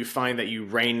you find that you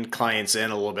rein clients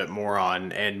in a little bit more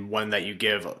on, and one that you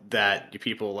give that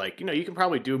people like, you can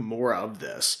probably do more of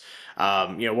this?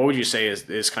 What would you say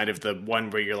is kind of the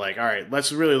one where you're like, all right,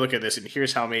 let's really look at this, and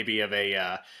here's how maybe of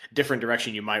a different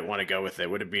direction you might want to go with it?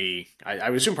 Would it be,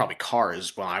 I would assume probably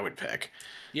cars, one I would pick.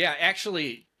 Yeah,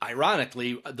 actually,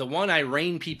 ironically, the one I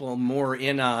rein people more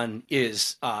in on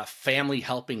is family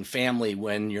helping family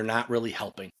when you're not really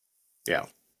helping. Yeah.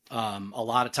 A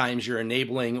lot of times you're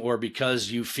enabling, or because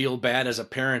you feel bad as a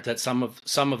parent that some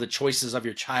of the choices of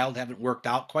your child haven't worked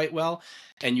out quite well,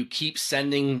 and you keep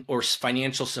sending or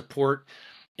financial support.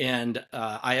 And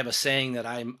I have a saying that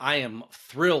I am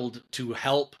thrilled to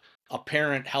help a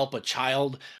parent help a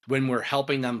child when we're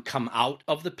helping them come out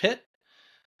of the pit.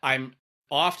 I'm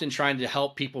often trying to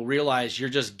help people realize you're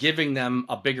just giving them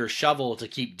a bigger shovel to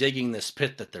keep digging this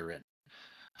pit that they're in.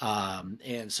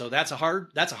 And so that's a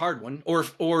hard one,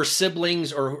 or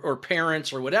siblings or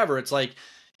parents or whatever. It's like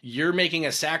you're making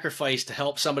a sacrifice to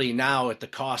help somebody now at the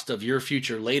cost of your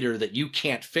future later that you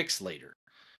can't fix later.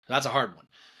 That's a hard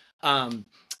one.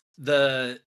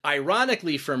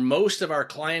 Ironically, for most of our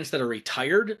clients that are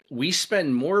retired, we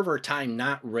spend more of our time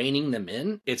not reining them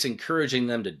in. It's encouraging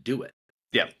them to do it.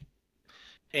 Yeah.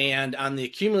 And on the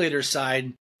accumulator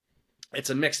side, it's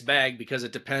a mixed bag because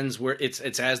it depends where it's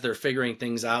as they're figuring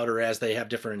things out or as they have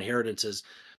different inheritances.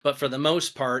 But for the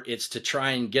most part, it's to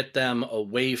try and get them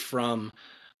away from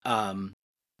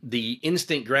the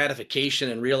instant gratification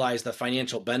and realize the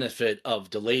financial benefit of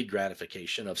delayed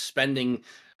gratification, of spending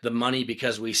the money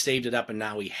because we saved it up and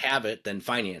now we have it, than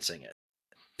financing it.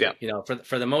 Yeah.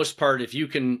 For the most part, if you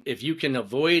can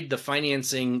avoid the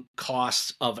financing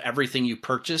costs of everything you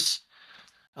purchase,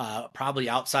 probably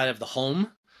outside of the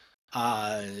home,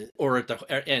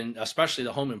 and especially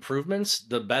the home improvements,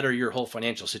 the better your whole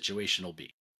financial situation will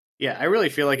be. Yeah, I really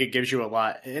feel like it gives you a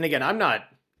lot. And again, I'm not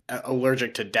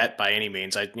allergic to debt by any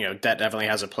means. Debt definitely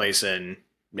has a place in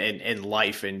in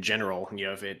life in general.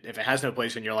 If it has no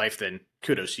place in your life, then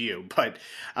kudos to you. But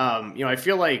I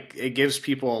feel like it gives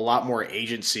people a lot more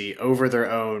agency over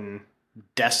their own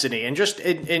destiny, and just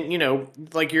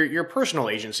like your personal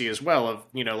agency as well, of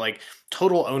like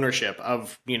total ownership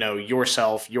of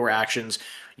yourself, your actions,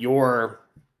 your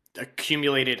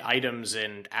accumulated items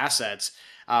and assets.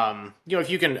 If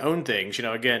you can own things,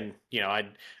 again,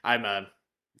 I'm a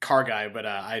car guy, but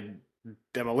I'm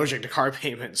allergic to car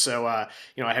payments. So, I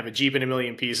have a Jeep in a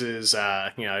million pieces,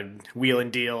 wheel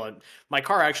and deal. And my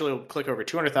car actually will click over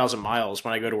 200,000 miles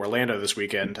when I go to Orlando this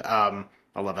weekend.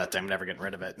 I love that thing. I'm never getting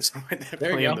rid of it. So I There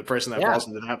definitely you am go. the person that Yeah. falls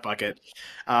into that bucket.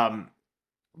 Um,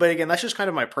 but again, that's just kind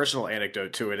of my personal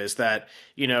anecdote to it, is that,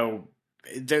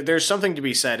 there's something to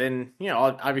be said. And,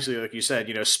 obviously, like you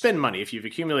said, spend money. If you've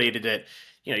accumulated it,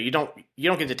 you don't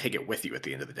get to take it with you at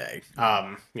the end of the day.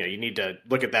 You need to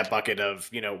look at that bucket of,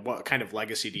 what kind of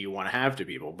legacy do you want to have to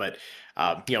people, but,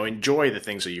 enjoy the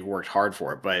things that you've worked hard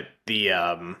for. But the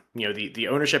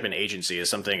ownership and agency is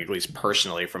something, at least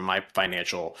personally, from my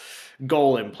financial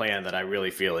goal and plan, that I really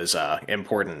feel is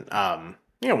important.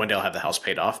 One day I'll have the house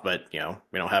paid off, but we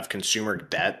don't have consumer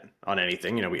debt on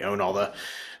anything. We own all the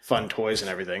fun toys and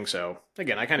everything. So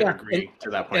again, I kind of Yeah. agree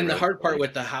to that point And the really hard part quickly.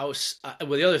 with the house,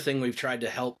 well, the other thing we've tried to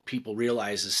help people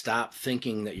realize is stop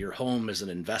thinking that your home is an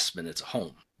investment; it's a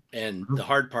home. And the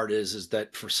hard part is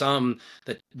that for some,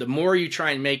 that the more you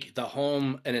try and make the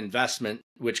home an investment,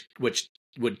 which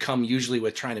would come usually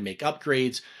with trying to make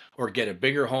upgrades or get a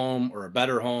bigger home or a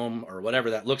better home or whatever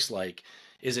that looks like,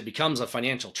 is it becomes a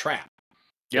financial trap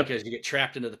Yep. because you get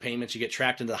trapped into the payments, you get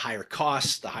trapped into the higher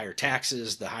costs, the higher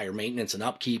taxes, the higher maintenance and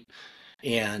upkeep.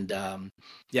 And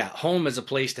yeah, home is a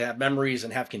place to have memories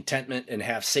and have contentment and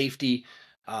have safety.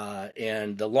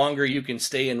 And the longer you can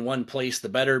stay in one place, the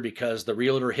better, because the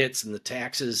realtor hits and the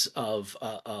taxes of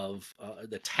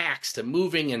the tax to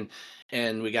moving,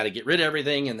 and we got to get rid of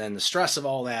everything, and then the stress of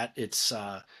all that. It's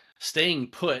staying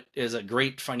put is a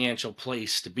great financial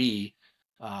place to be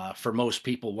for most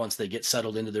people once they get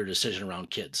settled into their decision around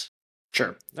kids.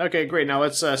 Sure. Okay, great. Now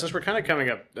let's since we're kind of coming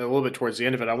up a little bit towards the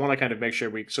end of it, I want to kind of make sure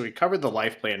we covered the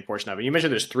life plan portion of it. You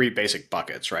mentioned there's three basic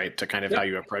buckets, right, to kind of how Yep.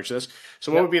 you approach this.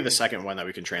 So what Yep. would be the second one that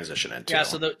we can transition Yeah,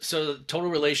 into? so the total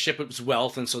relationship is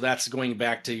wealth, and so that's going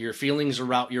back to your feelings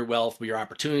about your wealth, your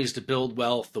opportunities to build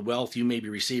wealth, the wealth you may be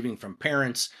receiving from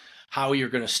parents, how you're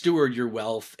going to steward your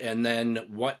wealth, and then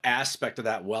what aspect of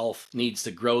that wealth needs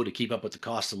to grow to keep up with the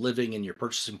cost of living and your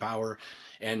purchasing power.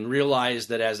 And realize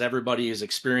that as everybody is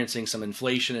experiencing some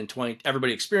inflation in 20,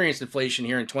 everybody experienced inflation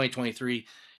here in 2023,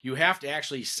 you have to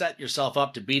actually set yourself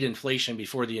up to beat inflation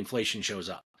before the inflation shows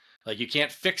up. Like you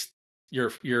can't fix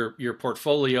your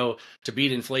portfolio to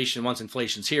beat inflation once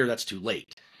inflation's here. That's too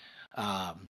late.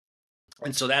 Um,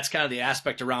 and so that's kind of the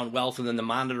aspect around wealth, and then the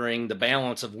monitoring, the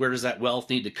balance of where does that wealth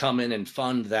need to come in and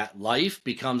fund that life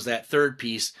becomes that third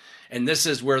piece. And this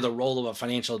is where the role of a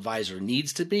financial advisor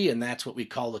needs to be, and that's what we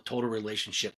call the total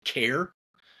relationship care,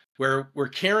 where we're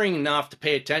caring enough to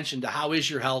pay attention to how is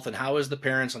your health and how is the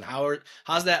parents and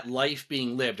how's that life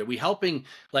being lived. Are we helping,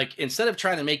 like, instead of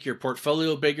trying to make your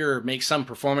portfolio bigger or make some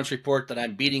performance report that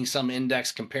I'm beating some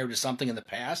index compared to something in the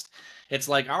past, it's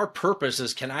like our purpose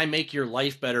is, can I make your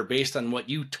life better based on what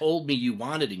you told me you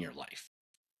wanted in your life?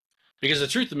 Because the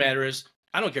truth of the matter is,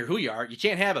 I don't care who you are, you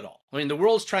can't have it all. I mean, the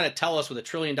world's trying to tell us with $1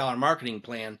 trillion marketing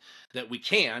plan that we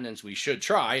can, and we should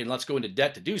try, and let's go into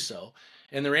debt to do so.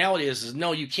 And the reality is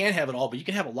no, you can't have it all, but you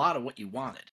can have a lot of what you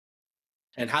wanted.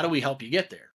 And how do we help you get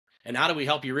there? And how do we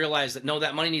help you realize that no,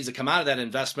 that money needs to come out of that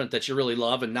investment that you really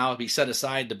love and now be set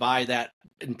aside to buy that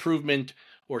improvement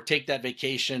or take that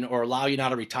vacation or allow you now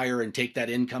to retire and take that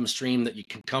income stream that you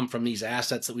can come from these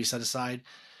assets that we set aside,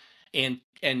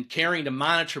 and caring to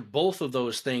monitor both of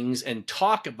those things and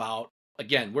talk about,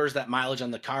 again, where's that mileage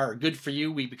on the car? Good for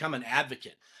you. We become an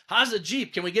advocate. How's the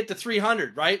Jeep? Can we get to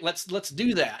 300? Right? Let's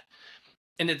do that.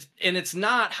 And it's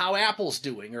not how Apple's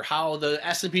doing or how the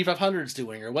S&P 500 is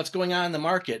doing or what's going on in the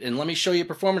market. And let me show you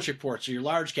performance reports or your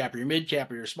large cap or your mid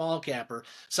cap or your small cap, or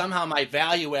somehow my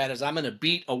value add is I'm going to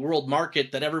beat a world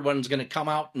market that everyone's going to come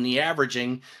out in the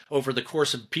averaging over the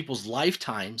course of people's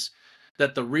lifetimes.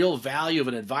 That the real value of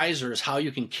an advisor is how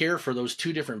you can care for those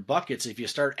two different buckets if you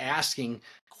start asking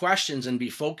questions and be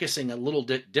focusing a little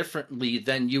bit differently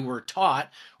than you were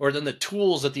taught or than the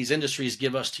tools that these industries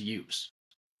give us to use.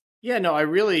 Yeah, no, I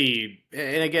really,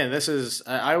 and again, this is,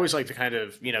 I always like to kind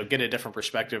of, get a different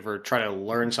perspective or try to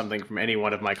learn something from any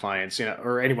one of my clients,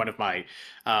 or any one of my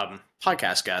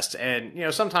podcast guests.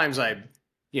 And, sometimes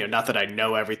not that I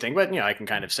know everything, but, I can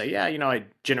kind of say, yeah, I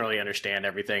generally understand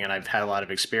everything and I've had a lot of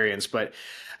experience, but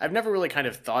I've never really kind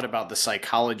of thought about the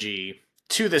psychology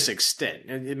to this extent.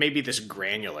 It may be this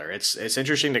granular. It's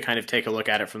interesting to kind of take a look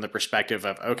at it from the perspective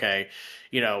of, okay,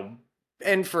 you know,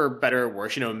 and for better or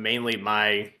worse, you know, mainly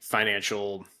my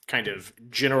financial kind of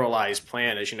generalized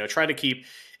plan is, you know, try to keep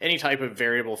any type of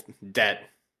variable debt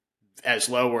as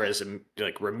low or as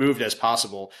like removed as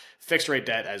possible, fixed rate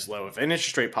debt as low of an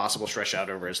interest rate possible, stretched out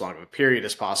over as long of a period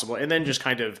as possible, and then just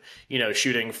kind of, you know,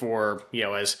 shooting for, you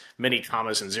know, as many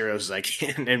commas and zeros as I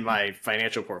can in my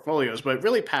financial portfolios. But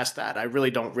really past that, I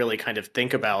really don't really kind of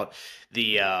think about the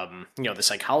you know, the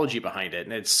psychology behind it.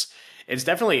 And it's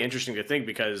definitely interesting to think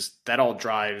because that all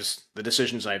drives the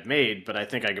decisions I've made. But I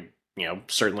think I could, you know,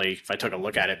 certainly if I took a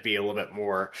look at it, be a little bit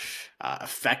more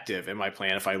effective in my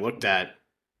plan if I looked at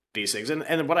these things.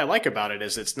 And what I like about it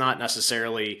is it's not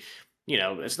necessarily, you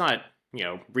know, it's not, you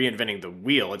know, reinventing the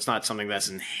wheel. It's not something that's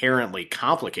inherently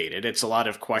complicated. It's a lot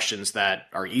of questions that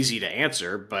are easy to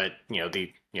answer, but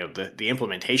the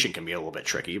implementation can be a little bit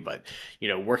tricky. But, you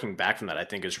know, working back from that, I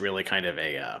think is really kind of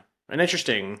an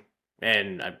interesting,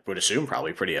 and I would assume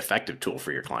probably pretty effective tool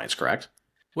for your clients, correct?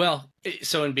 Well,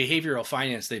 so in behavioral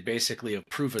finance, they basically have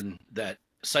proven that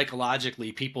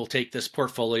psychologically people take this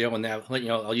portfolio and that, you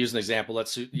know, I'll use an example.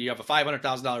 You have a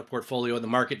 $500,000 portfolio and the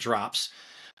market drops,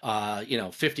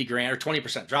 50 grand or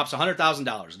 20% drops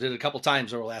 $100,000. Did it a couple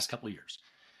times over the last couple of years.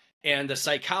 And the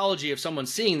psychology of someone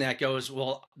seeing that goes,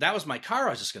 well, that was my car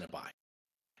I was just going to buy.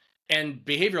 And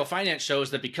behavioral finance shows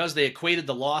that because they equated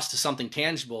the loss to something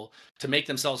tangible to make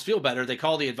themselves feel better, they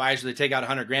call the advisor, they take out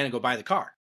 100 grand and go buy the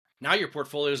car. Now your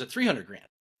portfolio is at 300 grand.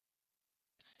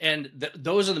 And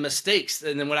those are the mistakes.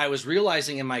 And then what I was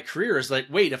realizing in my career is like,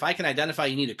 wait, if I can identify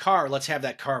you need a car, let's have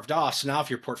that carved off. So now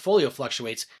if your portfolio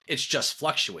fluctuates, it's just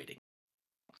fluctuating.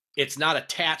 It's not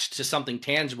attached to something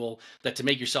tangible that to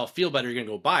make yourself feel better, you're going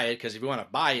to go buy it. Because if you want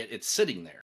to buy it, it's sitting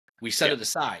there. We set it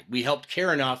aside. We helped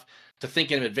care enough to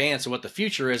think in advance of what the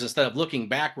future is instead of looking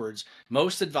backwards.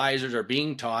 Most advisors are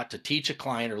being taught to teach a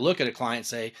client or look at a client and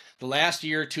say, the last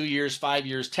year, 2 years, 5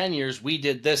 years, 10 years, we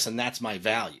did this and that's my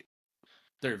value.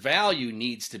 Their value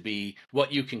needs to be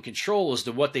what you can control as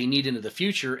to what they need into the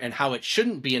future and how it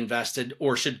shouldn't be invested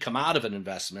or should come out of an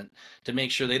investment to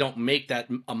make sure they don't make that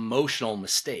emotional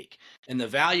mistake. And the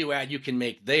value add you can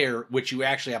make there, which you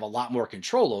actually have a lot more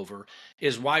control over,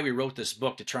 is why we wrote this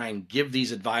book, to try and give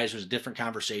these advisors a different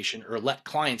conversation or let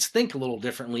clients think a little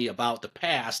differently about the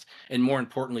past and, more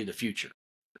importantly, the future.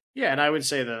 Yeah, and I would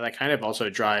say that that kind of also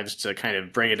drives to kind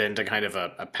of bring it into kind of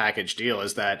a package deal,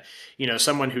 is that, you know,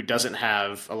 someone who doesn't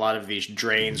have a lot of these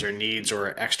drains or needs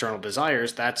or external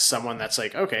desires, that's someone that's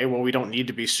like, okay, well, we don't need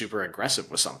to be super aggressive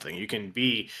with something. You can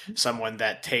be someone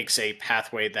that takes a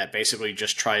pathway that basically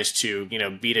just tries to, you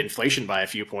know, beat inflation by a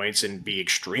few points and be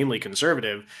extremely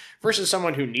conservative, versus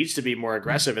someone who needs to be more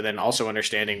aggressive, and then also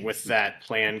understanding with that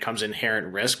plan comes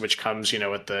inherent risk, which comes, you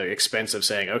know, at the expense of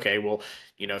saying, okay, well,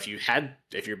 you know, if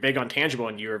you're big on tangible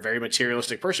and you're a very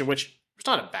materialistic person, which is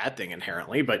not a bad thing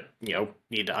inherently, but, you know,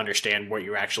 need to understand what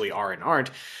you actually are and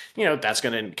aren't, you know, that's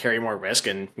going to carry more risk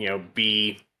and, you know,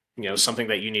 be, you know, something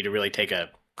that you need to really take a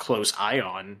close eye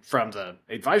on from the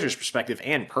advisor's perspective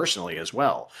and personally as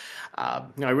well. You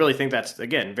know, I really think that's,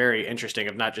 again, very interesting,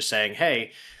 of not just saying,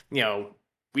 hey, you know,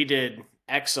 we did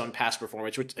X on past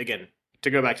performance, which, again, to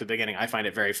go back to the beginning, I find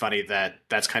it very funny that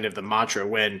that's kind of the mantra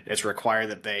when it's required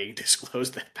that they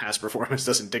disclose that past performance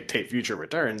doesn't dictate future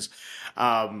returns.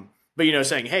 But, you know,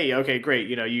 saying, hey, okay, great,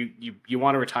 you know, you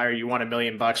want to retire, you want $1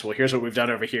 million. Well, here's what we've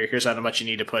done over here. Here's how much you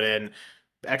need to put in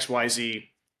XYZ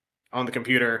on the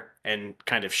computer and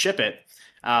kind of ship it.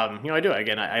 You know, I do.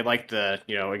 Again, I like the,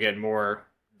 you know, again, more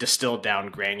distilled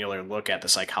down granular look at the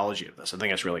psychology of this. I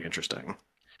think that's really interesting.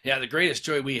 Yeah, the greatest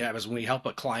joy we have is when we help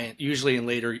a client, usually in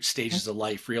later stages of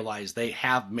life, realize they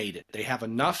have made it. They have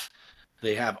enough.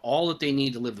 They have all that they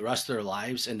need to live the rest of their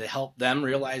lives, and to help them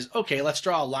realize, okay, let's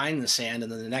draw a line in the sand,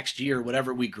 and then the next year,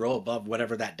 whatever we grow above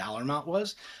whatever that dollar amount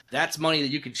was, that's money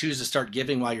that you can choose to start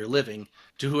giving while you're living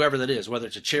to whoever that is, whether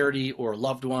it's a charity or a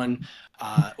loved one,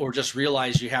 or just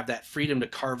realize you have that freedom to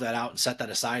carve that out and set that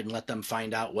aside and let them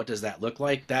find out what does that look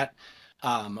like. That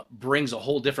brings a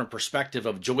whole different perspective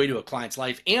of joy to a client's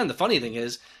life. And the funny thing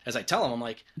is, as I tell them, I'm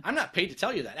like, I'm not paid to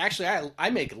tell you that. Actually,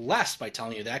 I make less by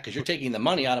telling you that, because you're taking the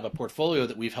money out of a portfolio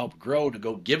that we've helped grow to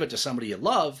go give it to somebody you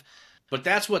love. But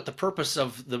that's what the purpose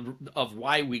of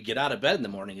why we get out of bed in the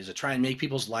morning is, to try and make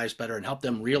people's lives better and help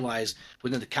them realize,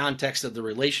 within the context of the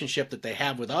relationship that they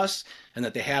have with us and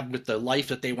that they have with the life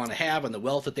that they want to have and the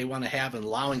wealth that they want to have, and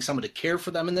allowing someone to care for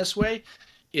them in this way,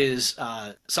 is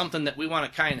something that we want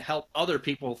to kind of help other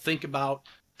people think about,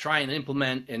 try and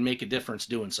implement, and make a difference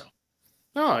doing so.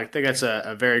 Oh, I think that's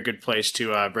a very good place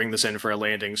to bring this in for a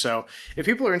landing. So, if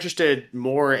people are interested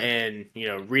more in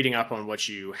reading up on what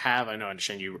you have, I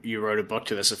understand you wrote a book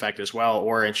to this effect as well,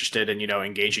 or interested in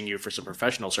engaging you for some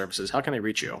professional services. How can they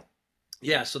reach you?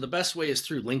 Yeah, so the best way is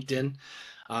through LinkedIn.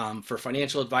 For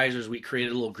financial advisors, we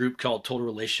created a little group called Total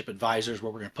Relationship Advisors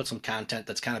where we're going to put some content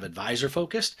that's kind of advisor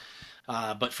focused.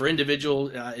 But for individual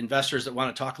investors that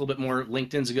want to talk a little bit more,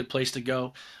 LinkedIn's a good place to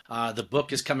go. The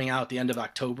book is coming out at the end of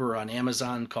October on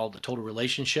Amazon called The Total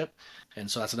Relationship. And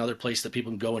so that's another place that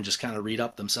people can go and just kind of read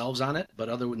up themselves on it. But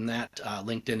other than that,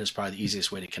 LinkedIn is probably the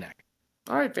easiest way to connect.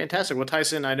 All right, fantastic. Well,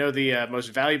 Tyson, I know the most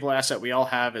valuable asset we all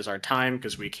have is our time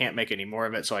because we can't make any more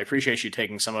of it. So I appreciate you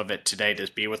taking some of it today to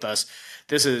be with us.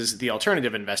 This is the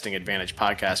Alternative Investing Advantage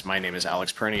podcast. My name is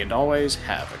Alex Perney, and always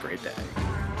have a great day.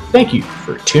 Thank you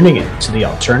for tuning in to the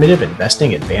Alternative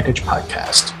Investing Advantage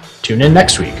podcast. Tune in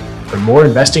next week for more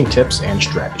investing tips and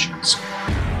strategies.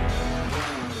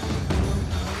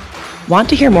 Want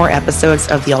to hear more episodes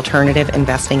of the Alternative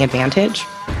Investing Advantage?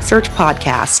 Search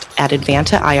podcast at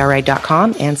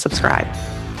advantaira.com and subscribe.